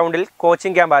ക്ലബ്ബ് ഗ്രൗണ്ടിൽ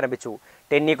കോച്ചിംഗ് ക്യാമ്പ് ആരംഭിച്ചു.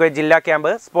 ടെന്നിക്കോയ്റ്റ് ജില്ലാ camp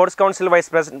sports council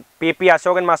vice president P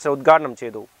Ashokan master ഉദ്ഘാടനം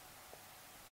ചെയ്തു.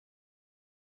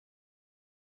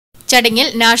 ചടങ്ങിൽ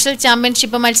നാഷണൽ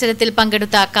ചാമ്പ്യൻഷിപ്പ് മത്സരത്തിൽ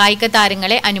പങ്കെടുത്ത കായിക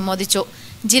താരങ്ങളെ അനുമോദിച്ചു.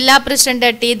 ജില്ലാ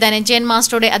പ്രസിഡന്റ് ടി ധനഞ്ജയൻ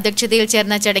മാസ്റ്ററുടെ അധ്യക്ഷതയിൽ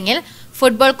ചേർന്ന ചടങ്ങിൽ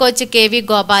football coach K V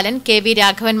Gopalan, K V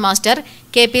Raghavan master,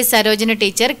 K P സരോജന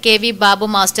teacher, K V Babu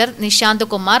master, Nishanth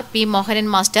Kumar, P Mohanan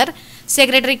master,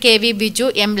 secretary K V Biju,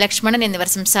 M Lakshmanan എന്നിവർ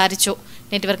സംസാരിച്ചു.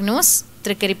 Network news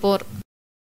Trikaripur.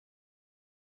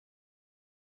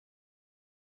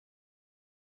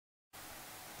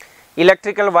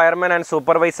 Electrical wireman and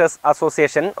supervisors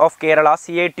association of Kerala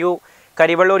CITU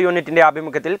Karivellur യൂണിറ്റിന്റെ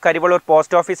ആഭിമുഖ്യത്തിൽ കരിവള്ളൂർ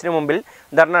പോസ്റ്റ് ഓഫീസിന് മുമ്പിൽ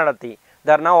ധർണ നടത്തി.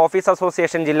 ധർണ ഓഫീസ്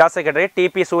അസോസിയേഷൻ ജില്ലാ secretary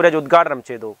TP Sooraj ഉദ്ഘാടനം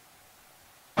ചെയ്തു.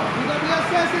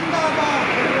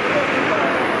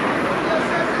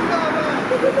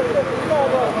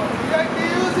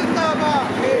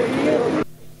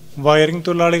 വയറിംഗ്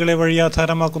തൊഴിലാളികളെ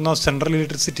വഴിയാധാരമാക്കുന്ന സെൻട്രൽ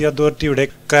ഇലക്ട്രിസിറ്റി അതോറിറ്റിയുടെ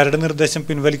കരട് നിർദ്ദേശം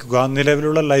പിൻവലിക്കുക,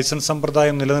 നിലവിലുള്ള ലൈസൻസ്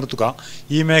സമ്പ്രദായം നിലനിർത്തുക,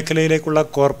 ഈ മേഖലയിലേക്കുള്ള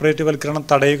കോർപ്പറേറ്റ് വൽക്കരണം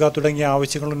തടയുക തുടങ്ങിയ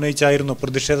ആവശ്യങ്ങൾ ഉന്നയിച്ചായിരുന്നു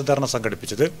പ്രതിഷേധ ധർണ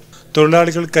സംഘടിപ്പിച്ചത്.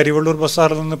 തൊഴിലാളികൾ കരിവള്ളൂർ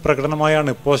ബസാറിൽ നിന്ന്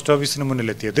പ്രകടനമായാണ് പോസ്റ്റ് ഓഫീസിന്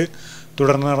മുന്നിലെത്തിയത്.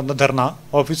 തുടർന്ന് നടന്ന ധർണ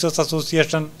officers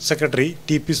association secretary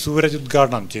TP Sooraj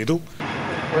ഉദ്ഘാടനം ചെയ്തു.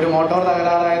 ഒരു മോട്ടോർ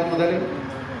തകരാറായത് മുതൽ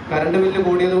കറണ്ട് ബില്ല്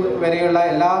കൂടിയത് വരെയുള്ള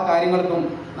എല്ലാ കാര്യങ്ങൾക്കും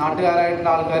നാട്ടുകാരായിട്ടുള്ള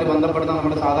ആൾക്കാർ ബന്ധപ്പെടുന്ന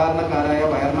നമ്മുടെ സാധാരണക്കാരായ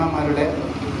വയർമാന്മാരുടെ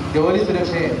ജോലി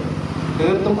സുരക്ഷയെ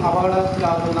തീർത്തും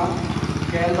അപകടത്തിലാക്കുന്ന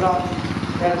കേന്ദ്ര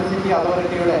ഇലക്ട്രിസിറ്റി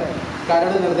അതോറിറ്റിയുടെ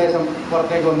കരട് നിർദ്ദേശം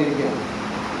പുറത്തേക്ക് വന്നിരിക്കുകയാണ്.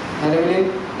 നിലവിൽ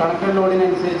കണക്കൽ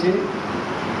ലോഡിനനുസരിച്ച്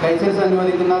ലൈസൻസ്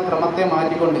അനുവദിക്കുന്ന ക്രമത്തെ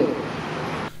മാറ്റിക്കൊണ്ട്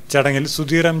ചടങ്ങിൽ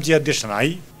സുധീർ MG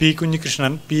അധ്യക്ഷനായി. P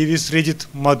കുഞ്ഞികൃഷ്ണൻ, PV ശ്രീജിത്ത്,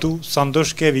 മധു,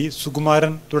 സന്തോഷ് KV,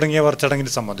 സുകുമാരൻ തുടങ്ങിയവർ ചടങ്ങിൽ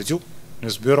സംബന്ധിച്ചു.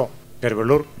 News bureau,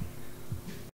 Karivellur.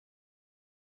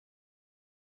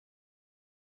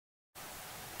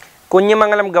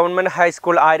 Kunhimangalam government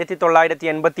high school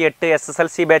 1988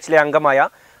 SSLC ബാച്ചിലെ അംഗമായ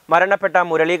മരണപ്പെട്ട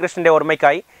മുരളീകൃഷ്ണന്റെ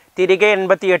ഓർമ്മയ്ക്കായി തിരികെ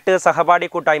 88 സഹപാഠി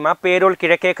കൂട്ടായ്മ പേരൂർ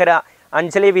കിഴക്കേക്കര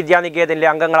അഞ്ജലി വിദ്യാനികേതനിലെ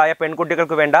അംഗങ്ങളായ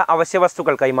പെൺകുട്ടികൾക്ക് വേണ്ട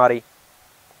അവശ്യവസ്തുക്കൾ കൈമാറി.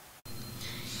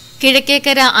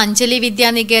 കിഴക്കേക്കര അഞ്ജലി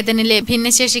വിദ്യാനികേതനിലെ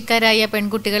ഭിന്നശേഷിക്കാരായ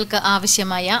പെൺകുട്ടികൾക്ക്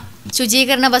ആവശ്യമായ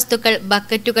ശുചീകരണ വസ്തുക്കൾ,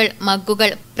 ബക്കറ്റുകൾ, മഗ്ഗുകൾ,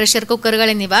 പ്രഷർ കുക്കറുകൾ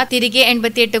എന്നിവ തിരികെ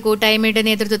 88 കൂട്ടായ്മയുടെ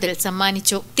നേതൃത്വത്തിൽ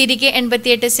സമ്മാനിച്ചു. തിരികെ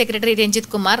 88 സെക്രട്ടറി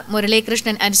രഞ്ജിത് കുമാർ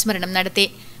മുരളീകൃഷ്ണൻ അനുസ്മരണം നടത്തി.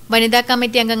 വനിതാ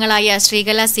കമ്മിറ്റി അംഗങ്ങളായ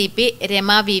ശ്രീകല CP,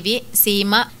 രമ VV,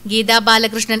 സീമ, ഗീതാ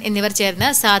ബാലകൃഷ്ണൻ എന്നിവർ ചേർന്ന്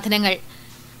സാധനങ്ങൾ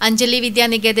അഞ്ജലി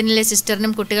വിദ്യാനികേതനിലെ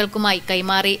സിസ്റ്ററിനും കുട്ടികൾക്കുമായി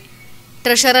കൈമാറി.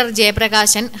 ട്രഷറർ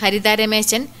ജയപ്രകാശൻ, ഹരിത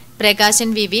രമേശൻ, പ്രകാശൻ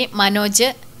VV, മനോജ്,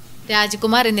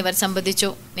 രാജ്കുമാർ എന്നിവർ സംബന്ധിച്ചു.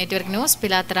 Network news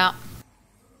Pilathara.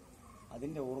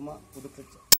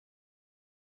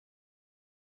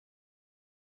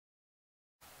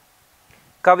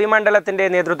 കവിമണ്ഡലത്തിന്റെ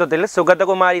നേതൃത്വത്തിൽ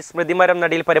സുഗതകുമാരി സ്മൃതിമരം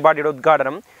നടീൽ പരിപാടിയുടെ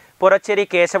ഉദ്ഘാടനം പുറച്ചേരി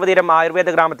കേശവതീരം ആയുർവേദ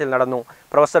ഗ്രാമത്തിൽ നടന്നു.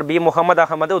 പ്രൊഫസർ B മുഹമ്മദ്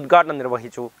അഹമ്മദ് ഉദ്ഘാടനം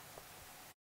നിർവഹിച്ചു.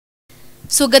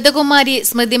 സുഗതകുമാരി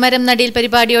സ്മൃതിമരം നടീൽ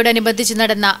പരിപാടിയോടനുബന്ധിച്ച്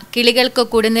നടന്ന കിളികൾക്ക്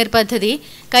കുടിനീർ പദ്ധതി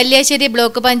കല്യാശ്ശേരി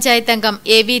ബ്ലോക്ക് പഞ്ചായത്ത് അംഗം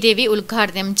AV രവി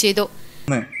ഉദ്ഘാടനം ചെയ്തു.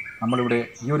 നമ്മളിവിടെ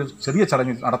ഈ ഒരു ചെറിയ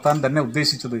ചടങ്ങ് നടത്താൻ തന്നെ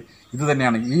ഉദ്ദേശിച്ചത് ഇത്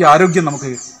തന്നെയാണ്. ഈ ആരോഗ്യം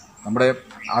നമുക്ക് നമ്മുടെ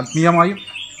ആത്മീയമായും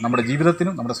നമ്മുടെ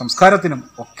ജീവിതത്തിനും നമ്മുടെ സംസ്കാരത്തിനും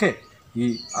ഒക്കെ ഈ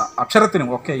അക്ഷരത്തിനും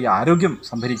ഒക്കെ ഈ ആരോഗ്യം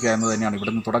സംഭരിക്കുക എന്ന് തന്നെയാണ്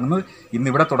ഇവിടുന്ന് തുടങ്ങുന്നത്.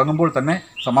 ഇന്നിവിടെ തുടങ്ങുമ്പോൾ തന്നെ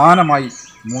സമാനമായി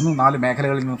 3-4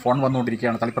 മേഖലകളിൽ നിന്ന് ഫോൺ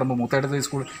വന്നുകൊണ്ടിരിക്കുകയാണ്. തളിപ്പറമ്പ് മൂത്തേടത്ത്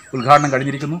സ്കൂൾ ഉദ്ഘാടനം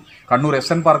കഴിഞ്ഞിരിക്കുന്നു, കണ്ണൂർ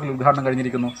SN പാർക്കിൽ ഉദ്ഘാടനം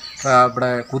കഴിഞ്ഞിരിക്കുന്നു,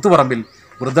 ഇവിടെ കൂത്തുപറമ്പിൽ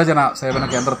വൃദ്ധജന സേവന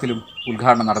കേന്ദ്രത്തിലും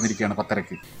ഉദ്ഘാടനം നടന്നിരിക്കുകയാണ്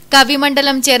 10:30.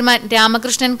 കവിമണ്ഡലം ചെയർമാൻ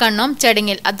രാമകൃഷ്ണൻ കണ്ണോം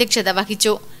ചടങ്ങിൽ അധ്യക്ഷത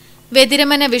വഹിച്ചു.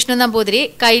 Vethiramana Vishnu Namboothiri,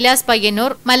 Kailas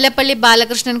Payyanur, Mallappally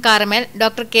Balakrishnan Karamel,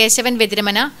 doctor Keshavan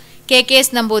Vethiramana, KKS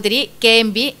Namboothiri,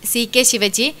 KMB, CK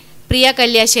Shivaji, പ്രിയ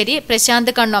കല്യാശ്ശേരി,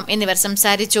 പ്രശാന്ത് കണ്ണോം എന്നിവർ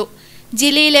സംസാരിച്ചു.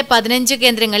 ജില്ലയിലെ 15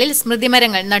 കേന്ദ്രങ്ങളിൽ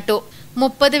സ്മൃതിമരങ്ങൾ നട്ടു.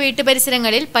 30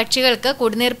 വീട്ടുപരിസരങ്ങളിൽ പക്ഷികൾക്ക്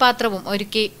കുടിനീർ പാത്രവും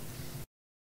ഒരുക്കി.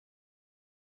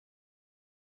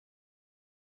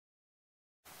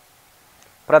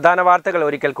 പ്രധാന വാർത്തകൾ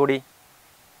ഒരിക്കൽ കൂടി.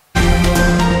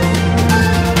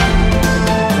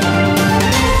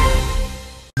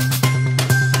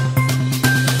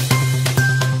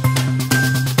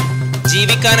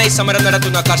 ജീവിക്കാനായി സമരം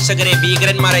നടത്തുന്ന കർഷകരെ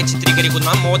ഭീകരന്മാരായി ചിത്രീകരിക്കുന്ന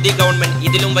മോദി ഗവൺമെന്റ്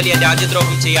ഇതിലും വലിയ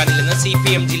രാജ്യദ്രോഹം ചെയ്യാനില്ലെന്ന്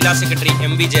CPM ജില്ലാ സെക്രട്ടറി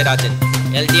MV ജയരാജൻ.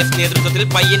 LDF നേതൃത്വത്തിൽ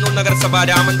പയ്യന്നൂർ നഗരസഭ,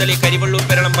 രാമന്തളി, കരിവള്ളൂർ,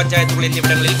 പെരളം പഞ്ചായത്തുകൾ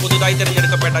എന്നിവിടങ്ങളിൽ പുതുതായി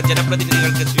തെരഞ്ഞെടുക്കപ്പെട്ട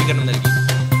ജനപ്രതിനിധികൾക്ക് സ്വീകരണം നൽകി.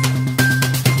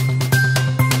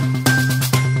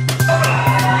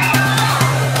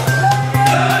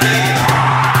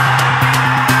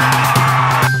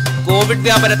 കോവിഡ്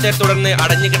വ്യാപനത്തെ തുടർന്ന്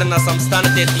അടഞ്ഞുകിടന്ന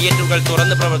സംസ്ഥാനത്തെ തിയേറ്ററുകൾ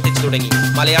തുറന്ന് പ്രവർത്തിച്ചു തുടങ്ങി.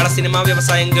 മലയാള സിനിമാ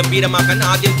വ്യവസായം ഗംഭീരമാക്കാൻ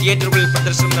ആദ്യം തിയേറ്ററുകളിൽ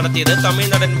പ്രദർശനം നടത്തിയത് തമിഴ്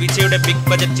നടൻ വിജയുടെ ബിഗ്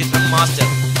ബജറ്റ് ചിത്രം മാസ്റ്റർ.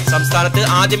 സംസ്ഥാനത്ത്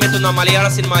ആദ്യമെത്തുന്ന മലയാള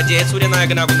സിനിമ ജയസൂര്യ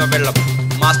നായകനാകുന്ന വെള്ളം.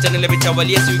 മാസ്റ്ററിന് ലഭിച്ച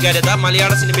വലിയ സ്വീകാര്യത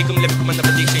മലയാള സിനിമയ്ക്കും ലഭിക്കുമെന്ന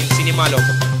പ്രതീക്ഷയിൽ സിനിമാ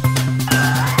ലോകം.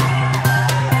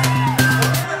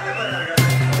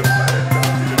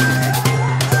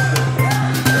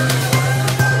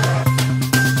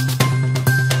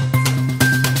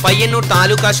 പയ്യന്നൂർ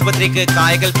താലൂക്ക് ആശുപത്രിക്ക്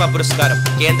കായകൽപ പുരസ്കാരം.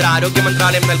 കേന്ദ്ര ആരോഗ്യ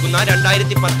മന്ത്രാലയം നൽകുന്ന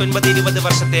 2019-20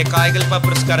 വർഷത്തെ കായകൽപ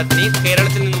പുരസ്കാരത്തിന്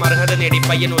കേരളത്തിൽ നിന്നും അർഹത നേടി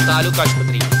പയ്യന്നൂർ താലൂക്ക്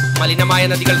ആശുപത്രി. മലിനമായ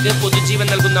നദികൾക്ക് പുതുജീവൻ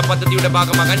നൽകുന്ന പദ്ധതിയുടെ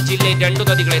ഭാഗമാകാൻ ജില്ലയിൽ 2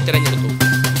 നദികളെ തിരഞ്ഞെടുത്തു.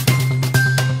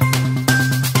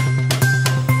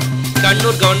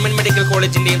 കണ്ണൂർ ഗവൺമെന്റ് മെഡിക്കൽ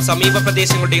കോളേജിന്റെയും സമീപ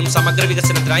പ്രദേശങ്ങളുടെയും സമഗ്ര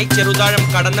വികസനത്തിനായി ചെറുതാഴം,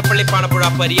 കടന്നപ്പള്ളി, പാണപ്പുഴ,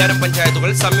 പരിയാരം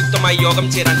പഞ്ചായത്തുകൾ സംയുക്തമായി യോഗം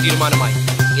ചേരാൻ തീരുമാനമായി.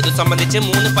 ഇതു സംബന്ധിച്ച്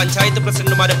 3 പഞ്ചായത്ത്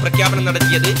പ്രസിഡന്റുമാരും പ്രഖ്യാപനം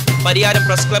നടത്തിയത് പരിയാരം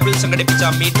പ്രസ് ക്ലബിൽ സംഘടിപ്പിച്ച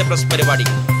മീറ്റ് ദ പ്രസ് പരിപാടി.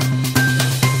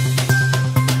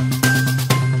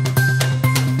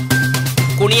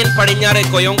 കുണിയൻ, പടിഞ്ഞാറ്,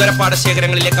 കൊയോങ്കര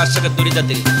പാടശേഖരങ്ങളിലെ കർഷകർ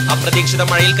ദുരിതത്തിൽ. അപ്രതീക്ഷിത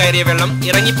മഴയിൽ കയറിയ വെള്ളം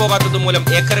ഇറങ്ങിപ്പോകാത്തതുമൂലം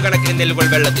ഏക്കർ കണക്കിന് നെല്ലുകൾ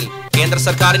വെള്ളത്തിൽ. കേന്ദ്ര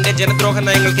സർക്കാരിന്റെ ജനദ്രോഹ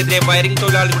നയങ്ങൾക്കെതിരെ വയറിംഗ്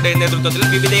തൊഴിലാളികളുടെ നേതൃത്വത്തിൽ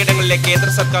വിവിധയിടങ്ങളിലെ കേന്ദ്ര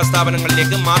സർക്കാർ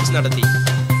സ്ഥാപനങ്ങളിലേക്ക് മാർച്ച് നടത്തി.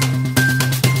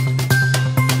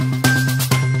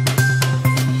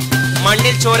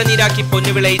 മണ്ണിൽ ചോരനീരാക്കി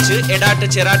പൊന്നുവിളയിച്ച് എടാട്ട്,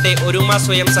 ചെറാട്ടെ, ഒരുമ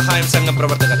സ്വയം സഹായം സംഘം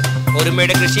പ്രവർത്തകർ.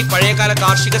 ഒരുമയുടെ കൃഷി പഴയകാല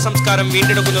കാർഷിക സംസ്കാരം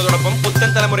വീണ്ടെടുക്കുന്നതോടൊപ്പം പുത്തൻ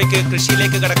തലമുറയ്ക്ക്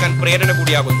കൃഷിയിലേക്ക് കടക്കാൻ പ്രേരണ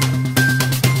കൂടിയാകുന്നു.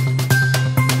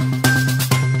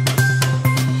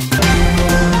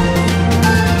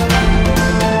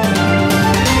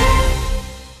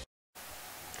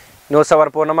 ന്യൂസ് അവർ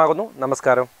പൂർണ്ണമാകുന്നു.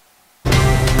 നമസ്കാരം.